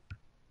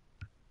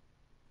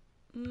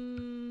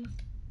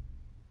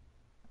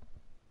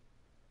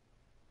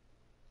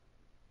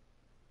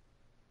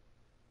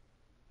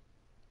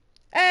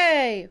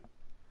 Hey,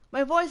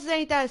 my voice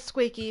ain't that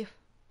squeaky.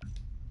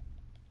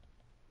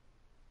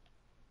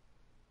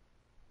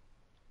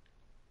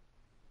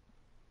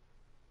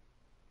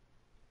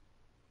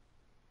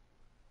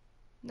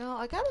 No,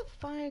 I gotta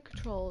find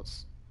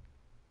controls.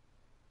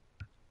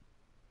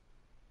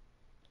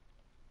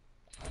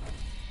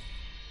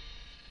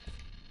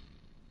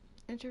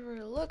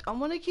 Introvert look. I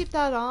want to keep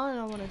that on and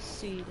I want to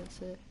see.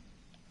 That's it.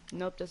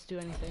 Nope, doesn't do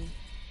anything.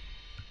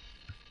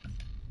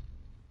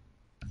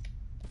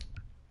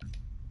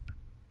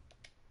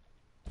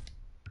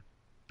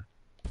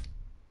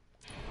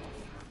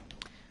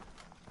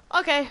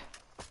 Okay.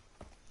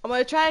 I'm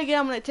gonna try again.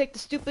 I'm gonna take the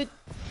stupid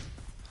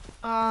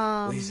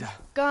Lisa,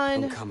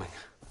 gun. I'm coming.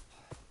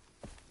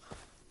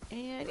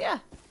 And yeah.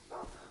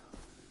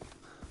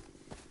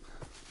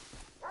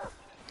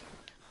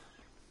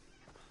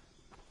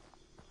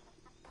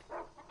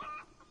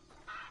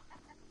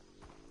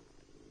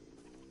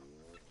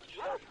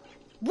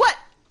 What?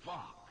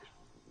 Fuck.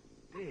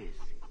 This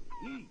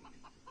heat.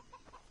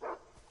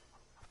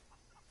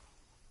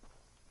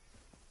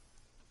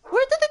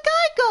 Where did the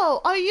guy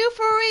go? Are you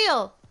for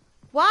real?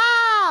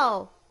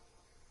 Wow.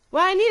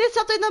 Where I needed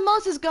something the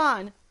most is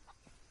gone.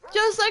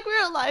 Just like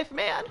real life,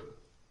 man.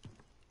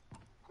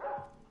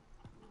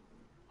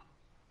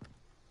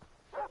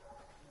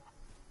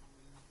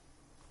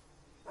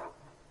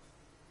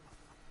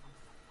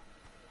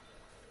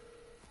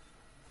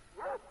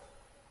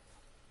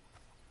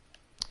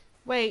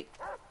 Wait.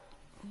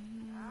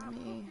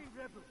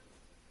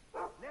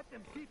 Let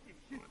them keep this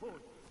shithole.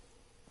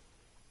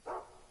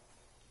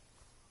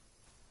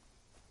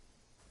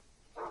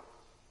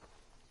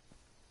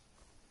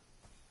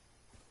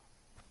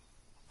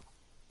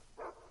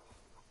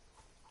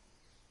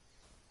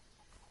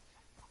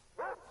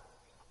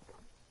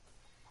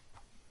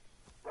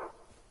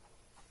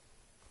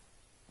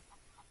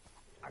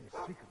 I'm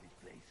sick of this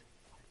place.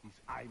 This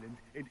island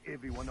and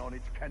everyone on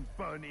it can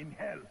burn in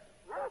hell.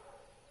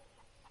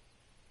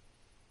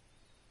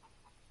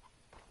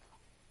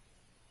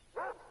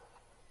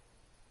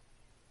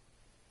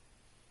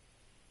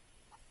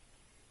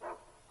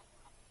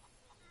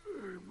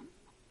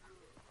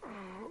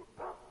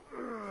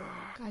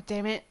 God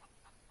damn it.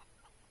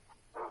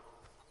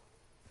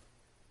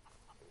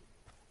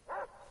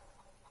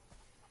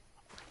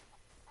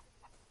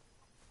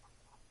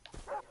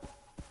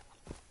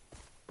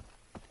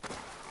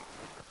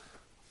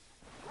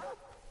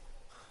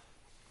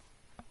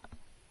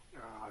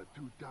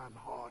 too damn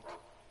hot.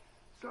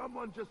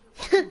 Someone just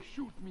fucking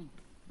shoot me.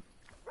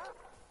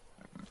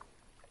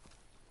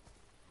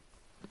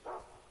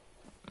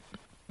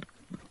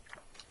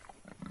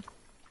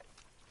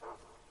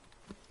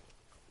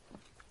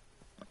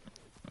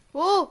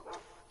 Whoa!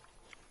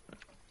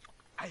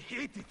 I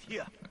hate it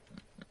here.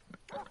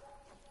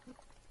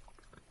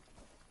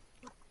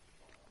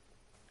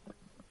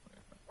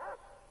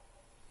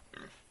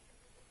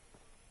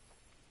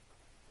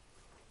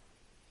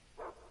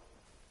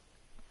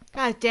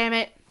 God damn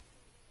it.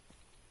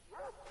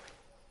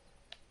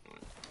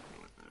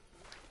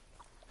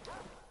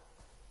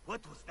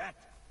 What was that?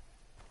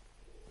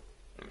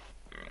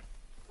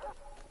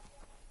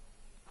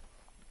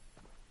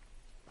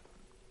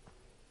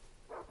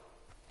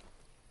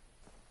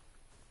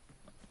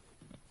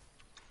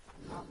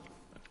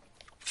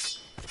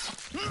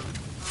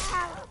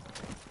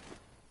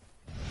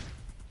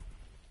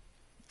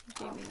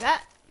 Give me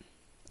that.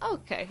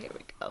 Okay, here we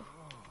go.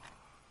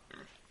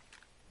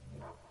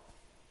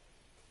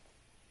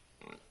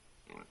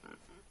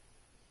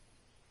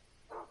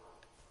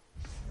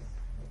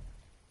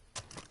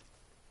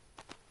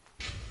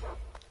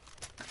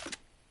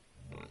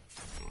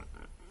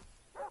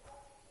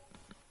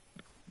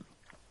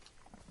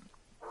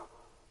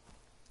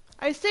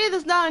 I see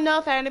there's not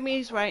enough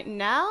enemies right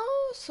now,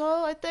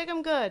 so I think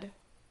I'm good.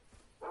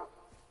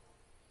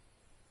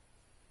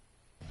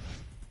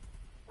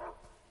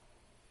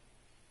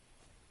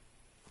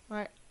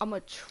 Alright, I'm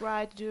gonna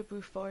try to do a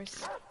brute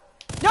force.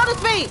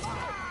 Notice me!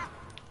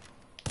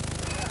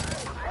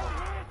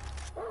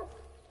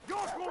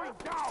 You're going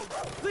down!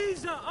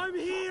 Lisa, I'm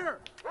here!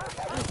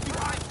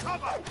 Behind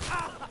cover!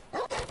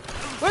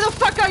 Where the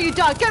fuck are you,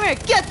 dog? Come here,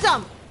 get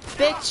some!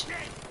 Bitch!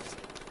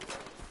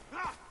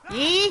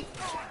 Yee!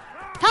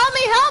 Help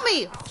me, help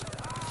me!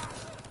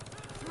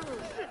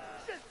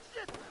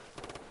 Shit!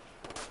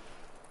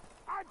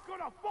 I'm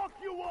gonna fuck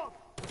you up!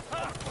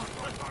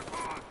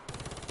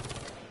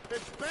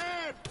 It's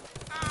bad!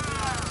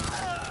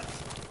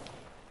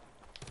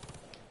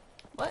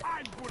 What?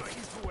 I'm gonna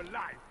eat you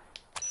alive!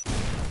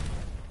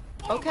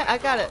 Okay, I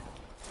got it.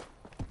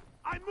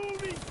 I'm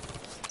moving!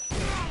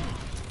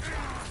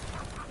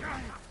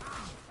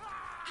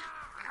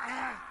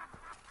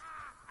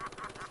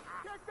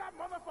 Take that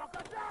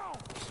motherfucker down!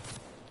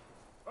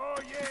 Oh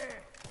yeah!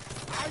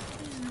 I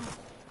see you!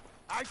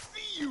 I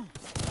see you!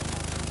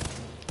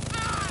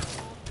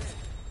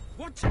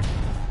 What?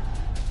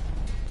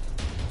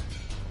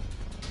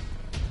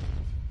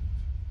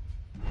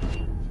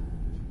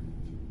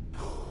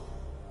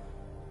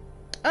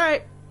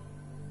 Alright.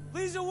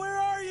 Lisa, where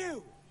are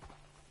you?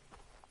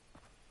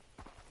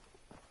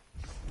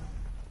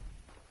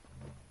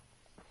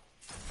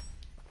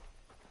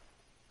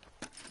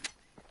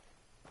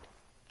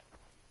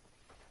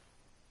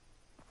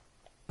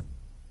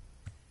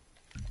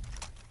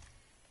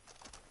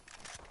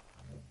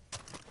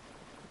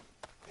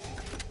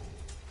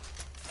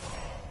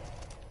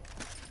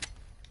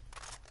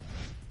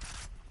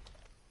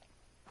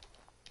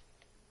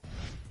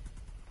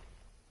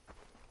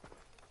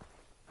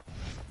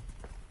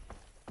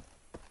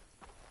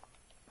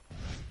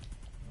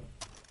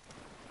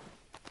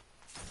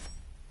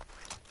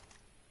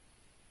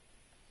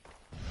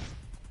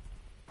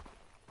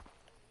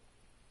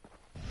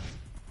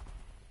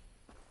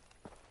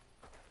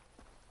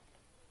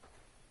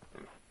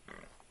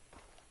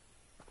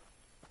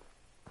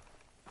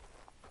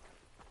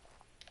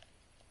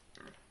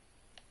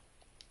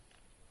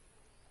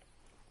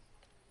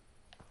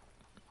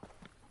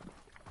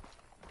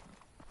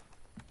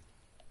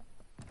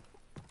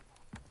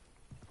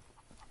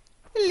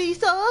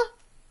 Lisa?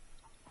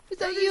 Is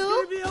that Everything's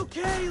you? gonna be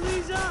okay,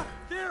 Lisa!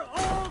 They're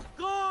all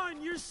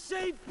gone! You're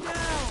safe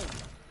now!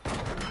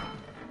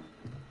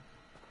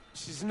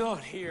 She's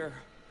not here.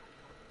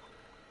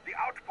 The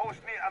outpost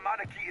near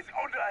Amanaki is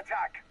under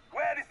attack.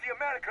 Where is the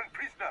American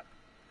prisoner?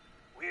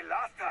 We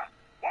lost her.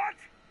 What?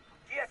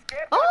 She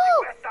escaped on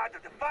the west side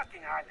of the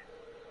fucking island.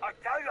 I'll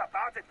tell you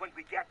about it when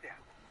we get there.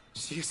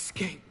 She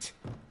escaped.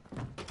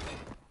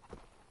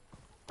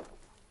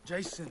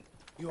 Jason,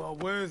 you are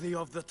worthy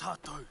of the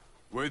tattoo.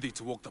 Worthy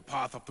to walk the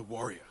path of the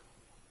warrior.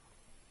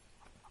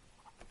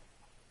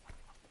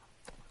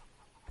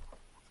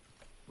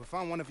 We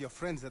found one of your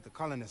friends at the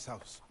colonist's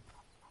house.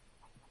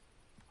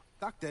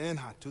 Dr.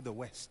 Earnhardt to the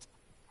west.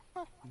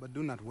 Oh, but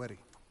do not worry.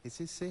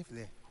 It is safe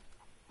there.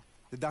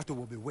 The doctor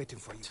will be waiting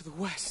for you. To the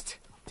west?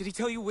 Did he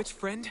tell you which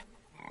friend?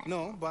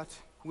 No, but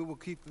we will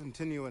keep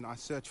continuing our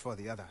search for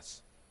the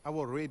others. I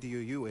will radio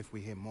you if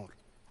we hear more.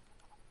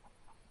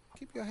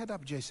 Keep your head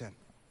up, Jason.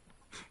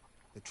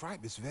 The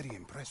tribe is very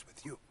impressed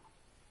with you.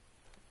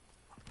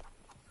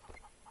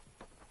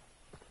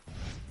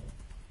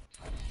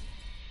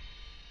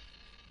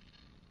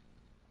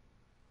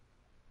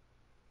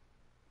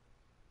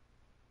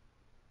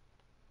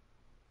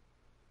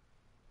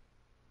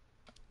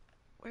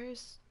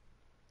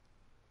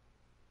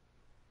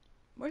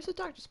 Where's the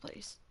doctor's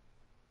place?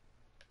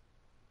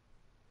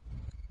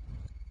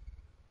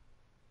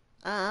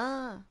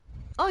 Ah.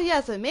 Oh, yeah,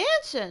 it's a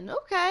mansion.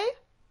 Okay.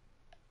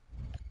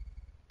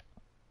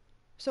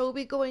 So we'll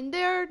be going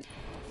there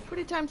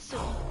pretty time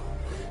soon.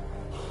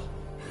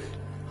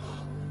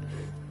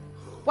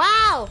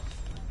 Wow!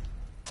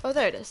 Oh,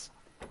 there it is.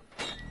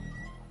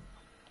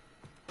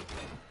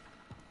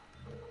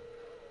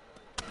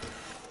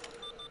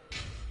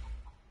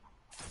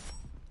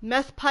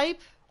 Meth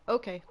pipe?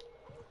 Okay.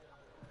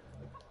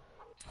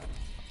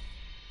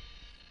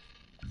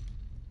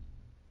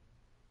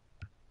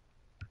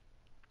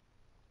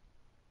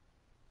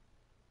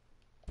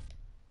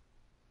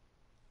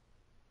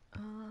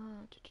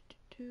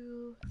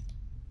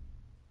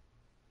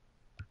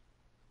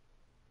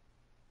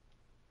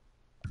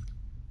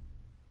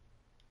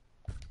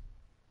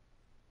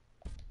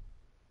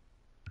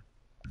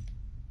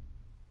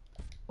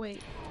 Wait,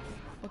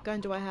 what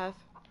gun do I have?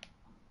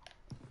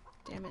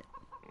 Damn it.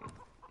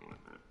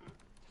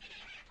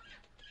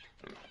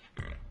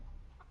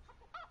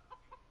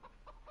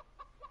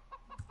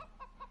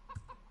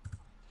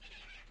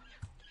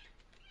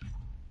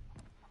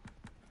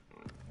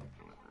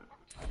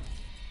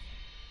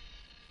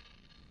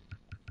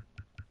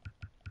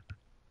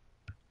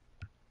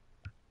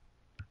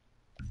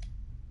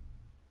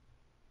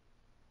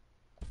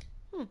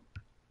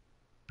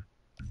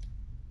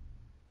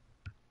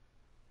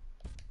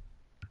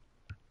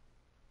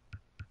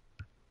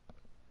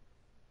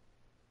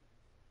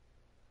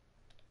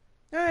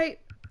 Alright.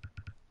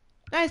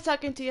 Nice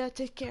talking to you.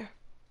 Take care.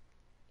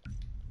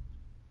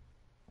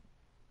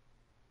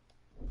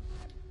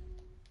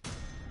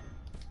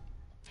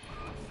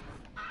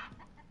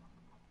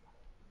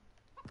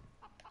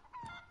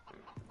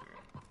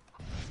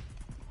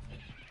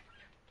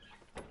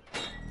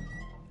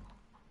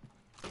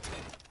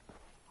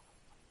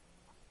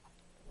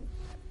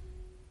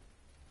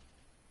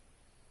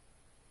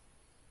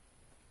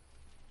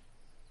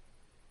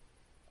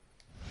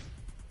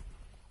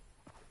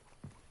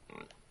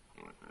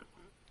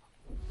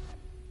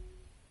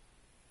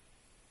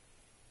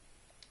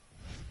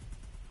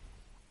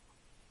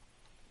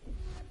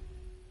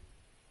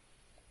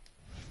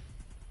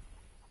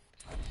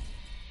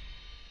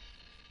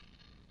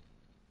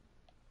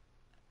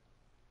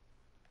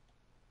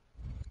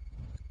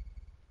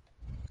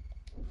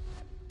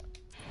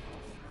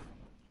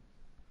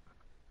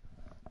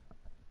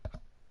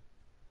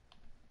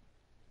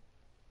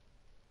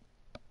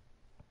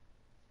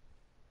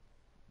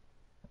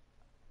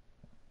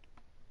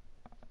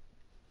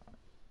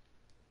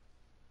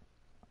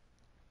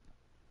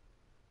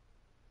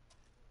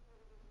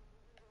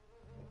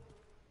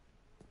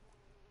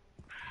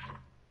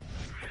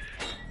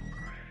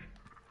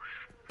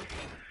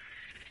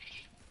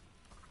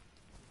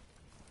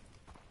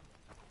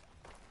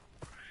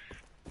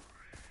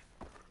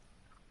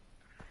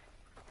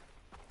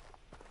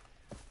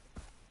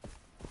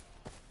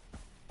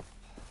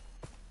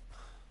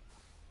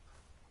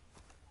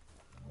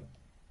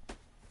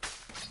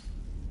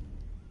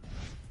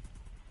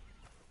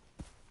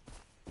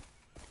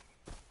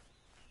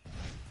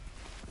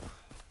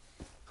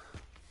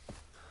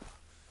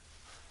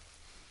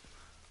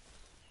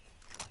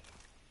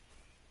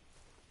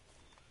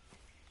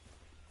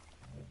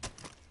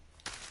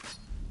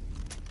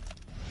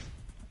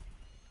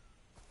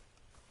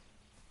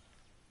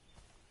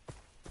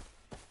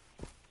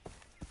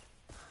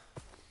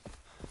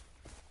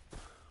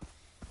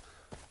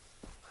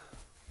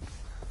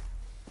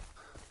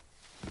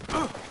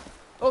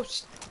 Oh,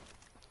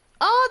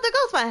 oh, there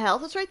goes my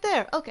health. It's right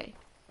there. Okay.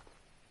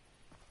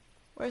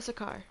 Where's the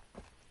car?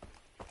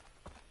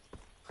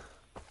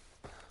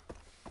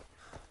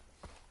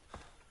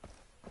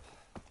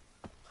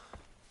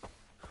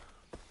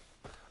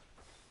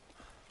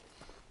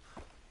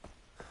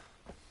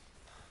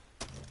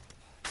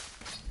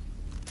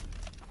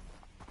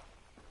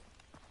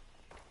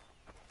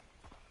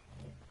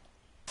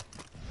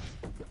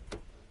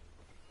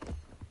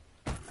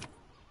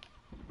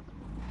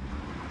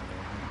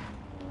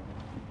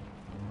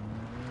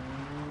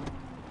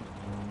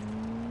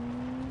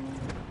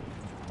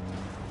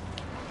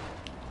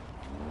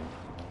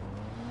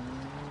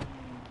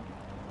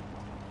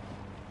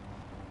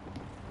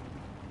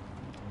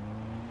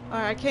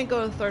 Alright, I can't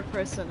go to third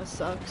person, it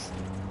sucks.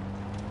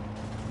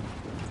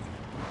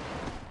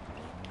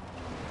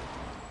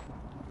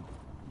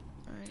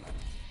 Alright.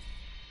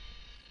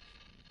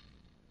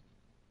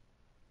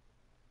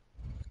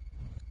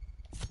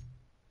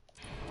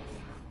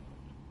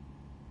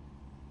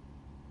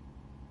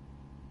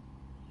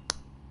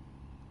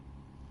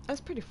 That's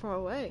pretty far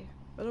away,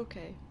 but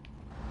okay.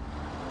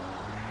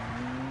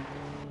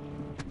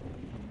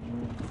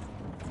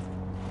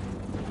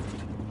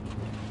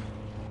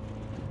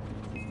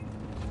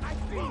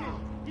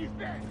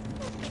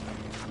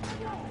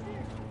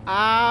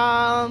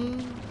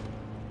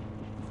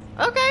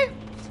 Okay.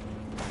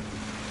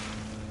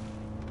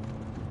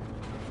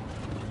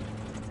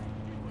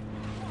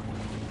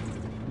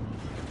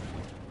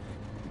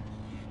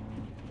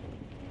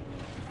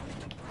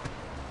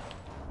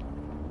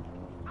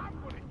 I'm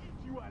gonna eat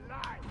you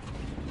alive.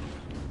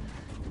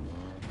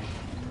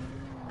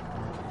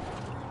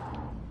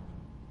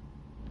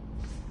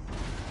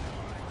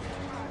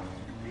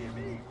 You hear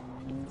me?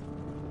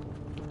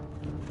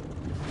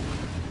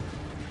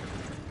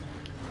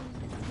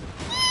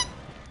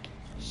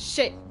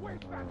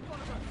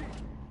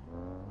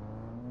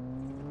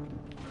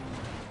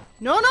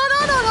 No, no,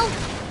 no, no, no!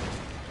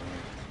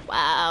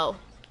 Wow.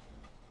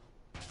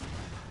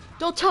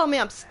 Don't tell me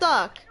I'm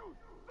stuck.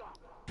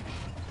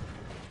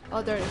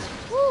 Oh, there it is.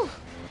 Woo.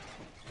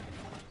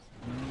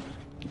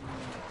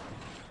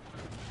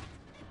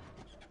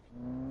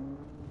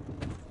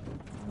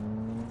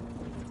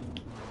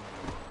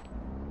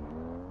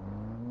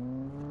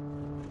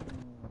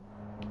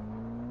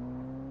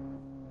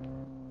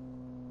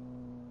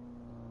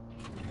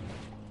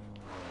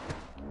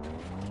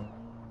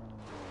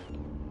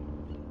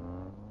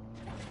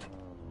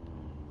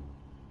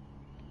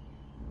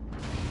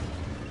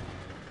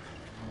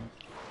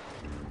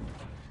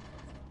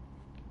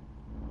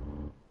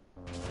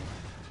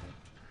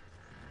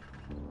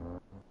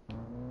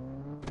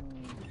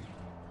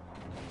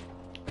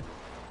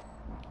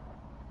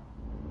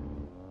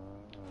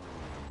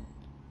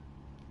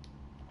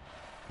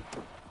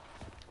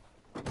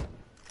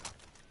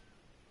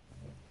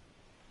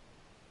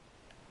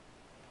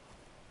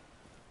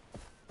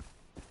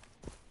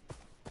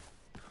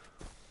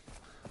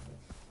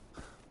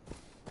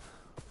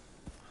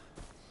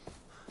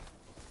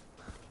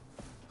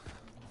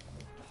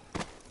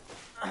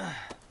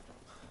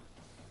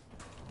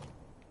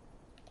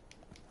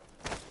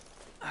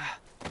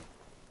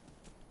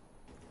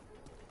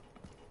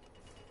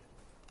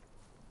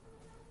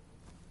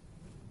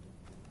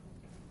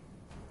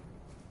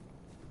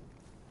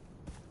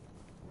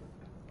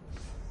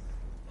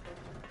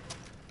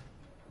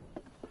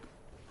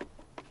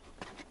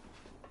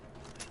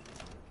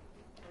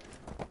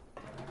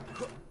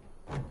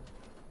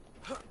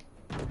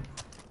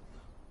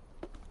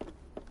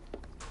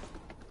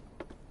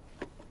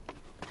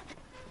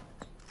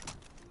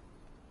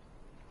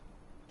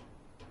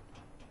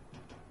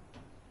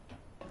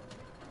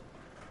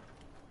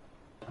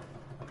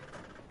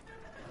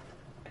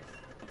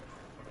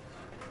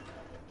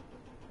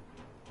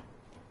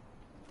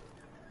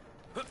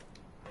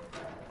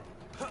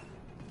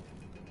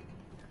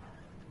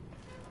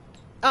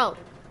 Oh.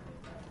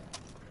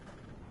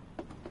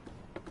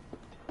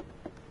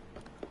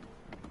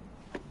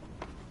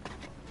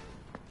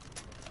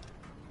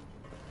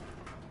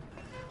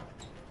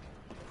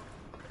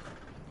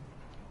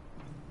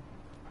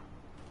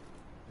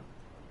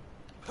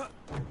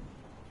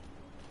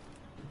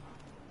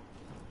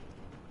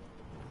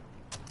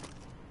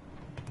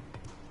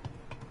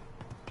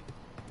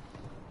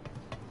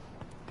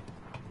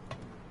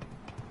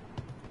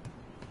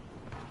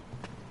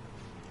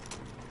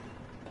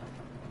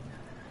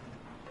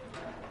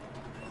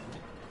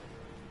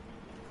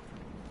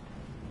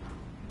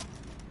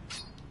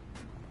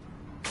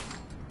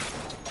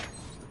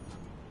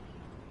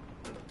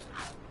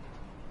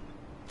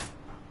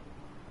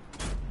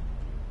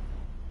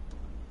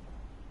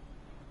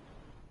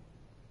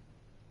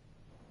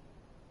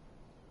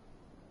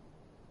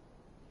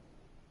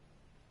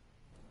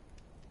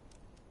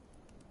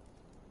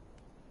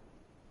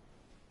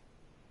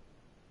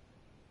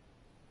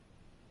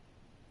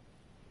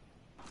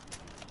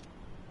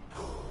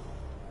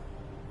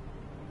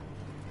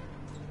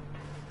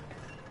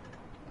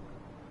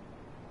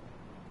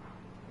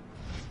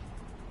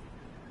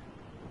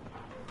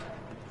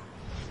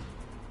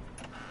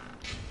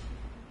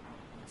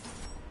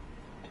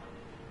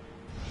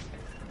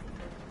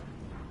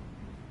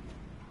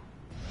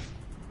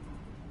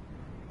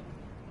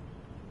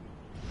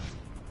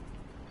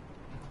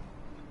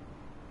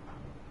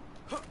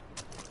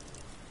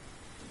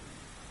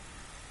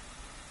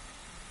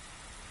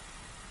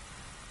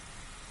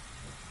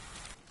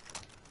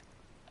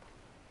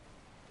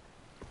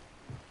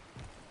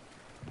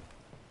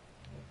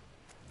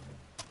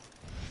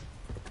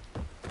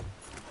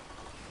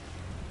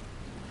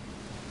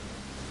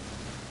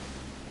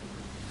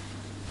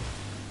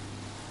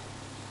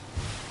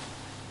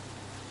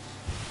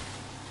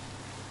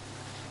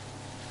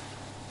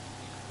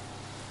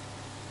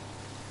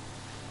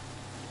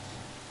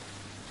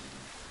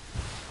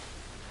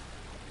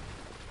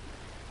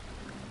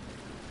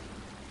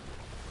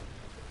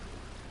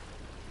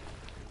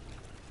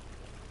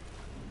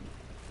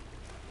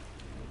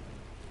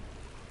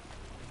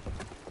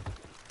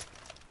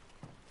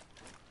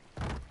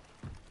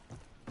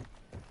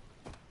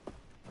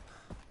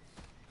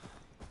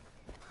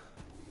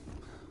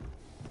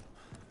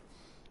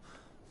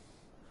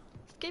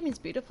 Game is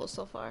beautiful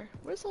so far.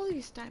 Where's all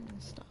these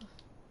diamond stuff?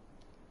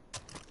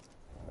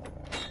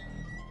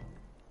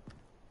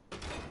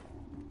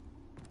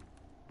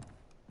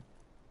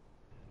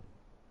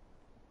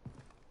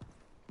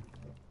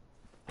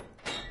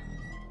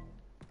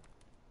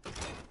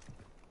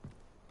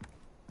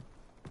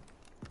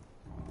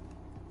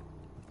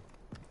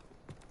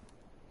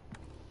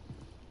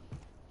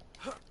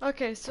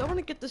 Okay, so I want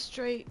to get this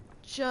straight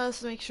just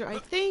to make sure. I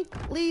think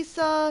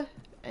Lisa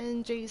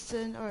and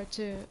Jason are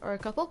a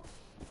couple.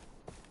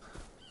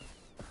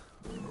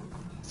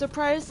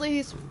 Surprisingly,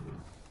 he's...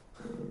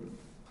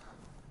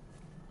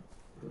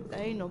 That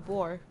ain't no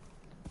boar.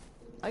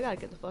 I gotta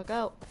get the fuck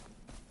out.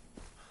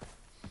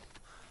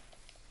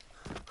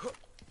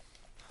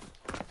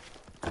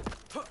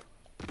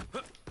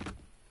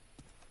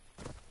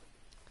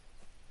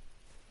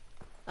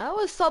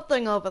 was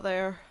something over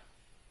there.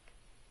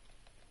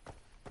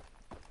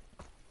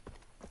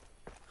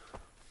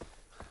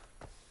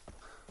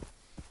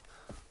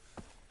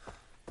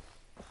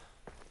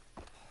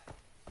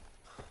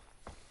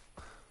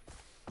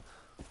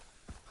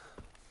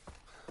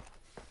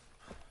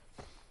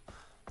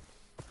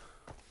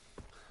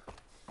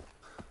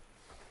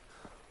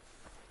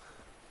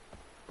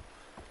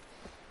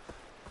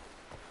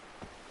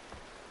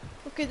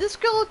 Okay, this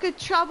girl could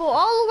travel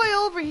all the way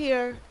over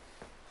here.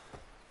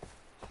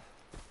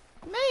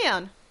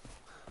 Man.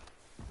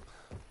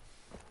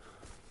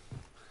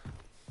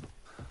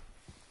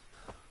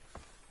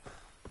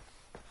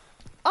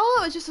 Oh,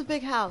 it was just a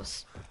big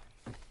house.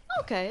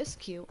 Okay, it's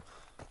cute.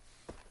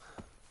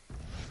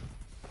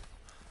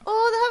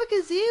 Oh, they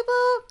have a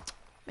gazebo?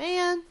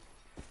 Man.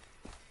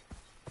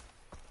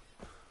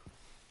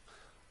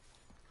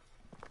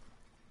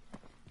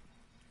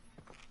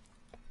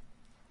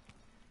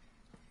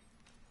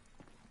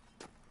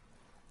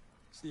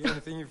 See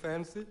anything you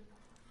fancy?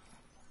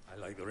 I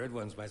like the red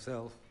ones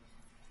myself.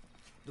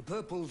 The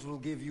purples will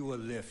give you a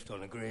lift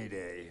on a grey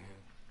day.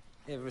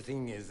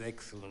 Everything is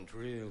excellent,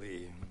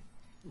 really.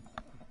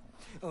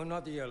 Oh,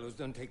 not the yellows.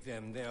 Don't take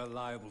them. They are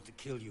liable to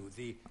kill you.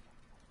 The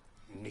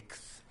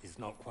mix is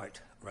not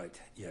quite right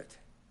yet.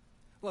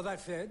 Well, that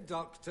said,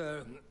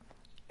 Dr.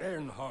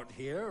 Earnhardt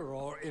here,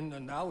 or in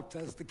and out,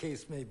 as the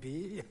case may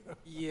be.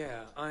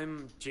 Yeah,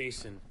 I'm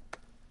Jason.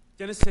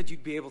 Dennis said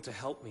you'd be able to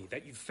help me,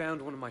 that you'd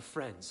found one of my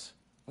friends.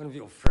 One of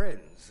your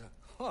friends?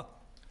 Huh.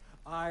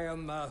 I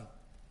am,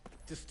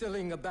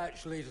 distilling a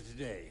batch later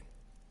today.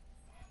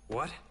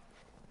 What?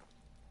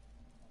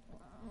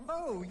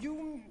 Oh,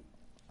 you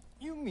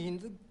mean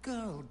the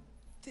girl,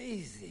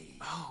 Daisy.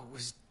 Oh, it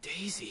was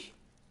Daisy.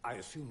 I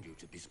assumed you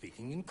to be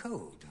speaking in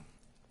code.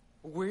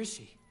 Where is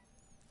she?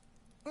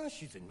 Well,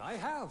 she's in my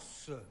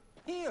house.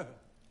 Here.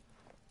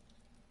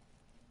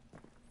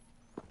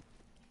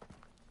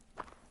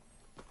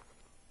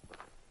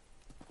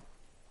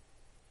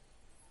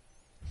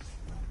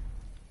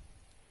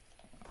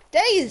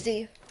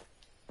 Daisy!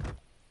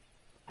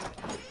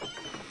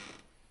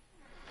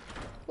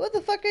 What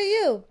the fuck are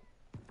you?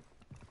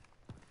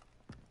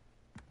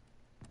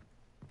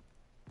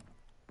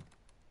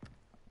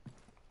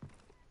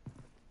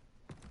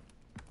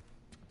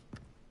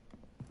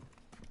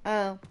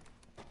 Oh.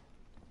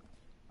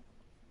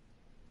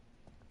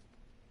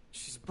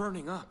 She's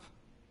burning up.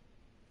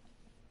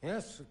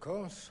 Yes, of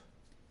course.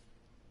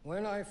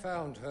 When I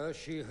found her,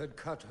 she had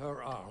cut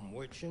her arm,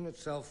 which in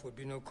itself would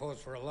be no cause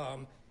for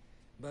alarm,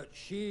 but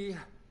she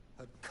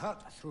had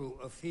cut through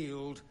a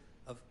field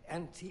of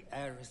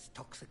anti-aris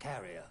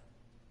toxicaria,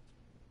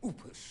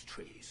 upas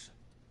trees.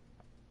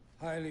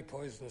 Highly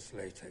poisonous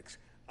latex.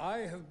 I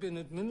have been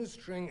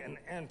administering an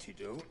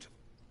antidote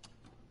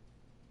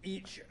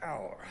each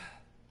hour.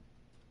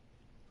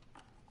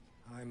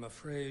 I'm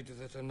afraid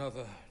that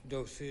another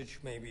dosage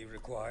may be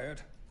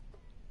required.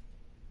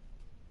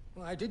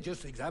 Well, I did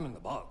just examine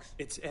the box.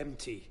 It's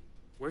empty.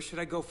 Where should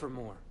I go for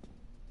more?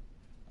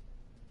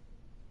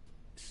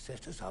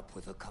 Set us up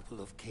with a couple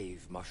of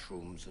cave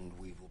mushrooms and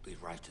we will be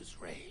right as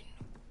rain.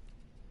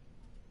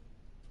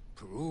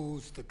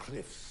 Peruse the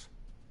cliffs.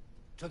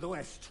 To the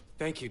west.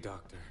 Thank you,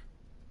 Doctor.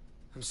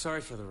 I'm sorry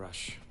for the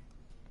rush.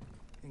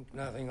 Think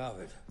nothing of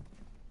it.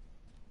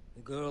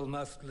 The girl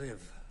must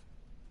live.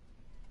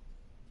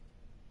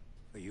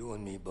 For you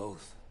and me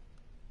both.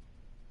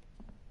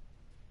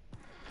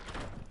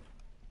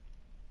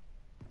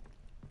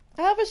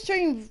 I have a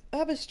strange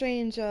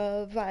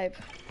vibe.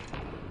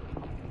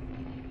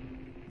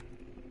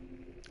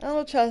 I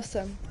don't trust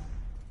him.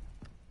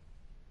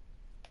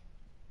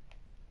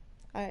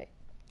 Alright.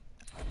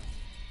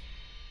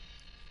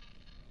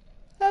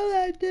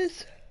 I like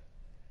this.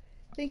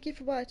 Thank you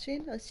for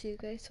watching. I'll see you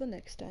guys till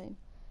next time.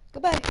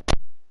 Goodbye.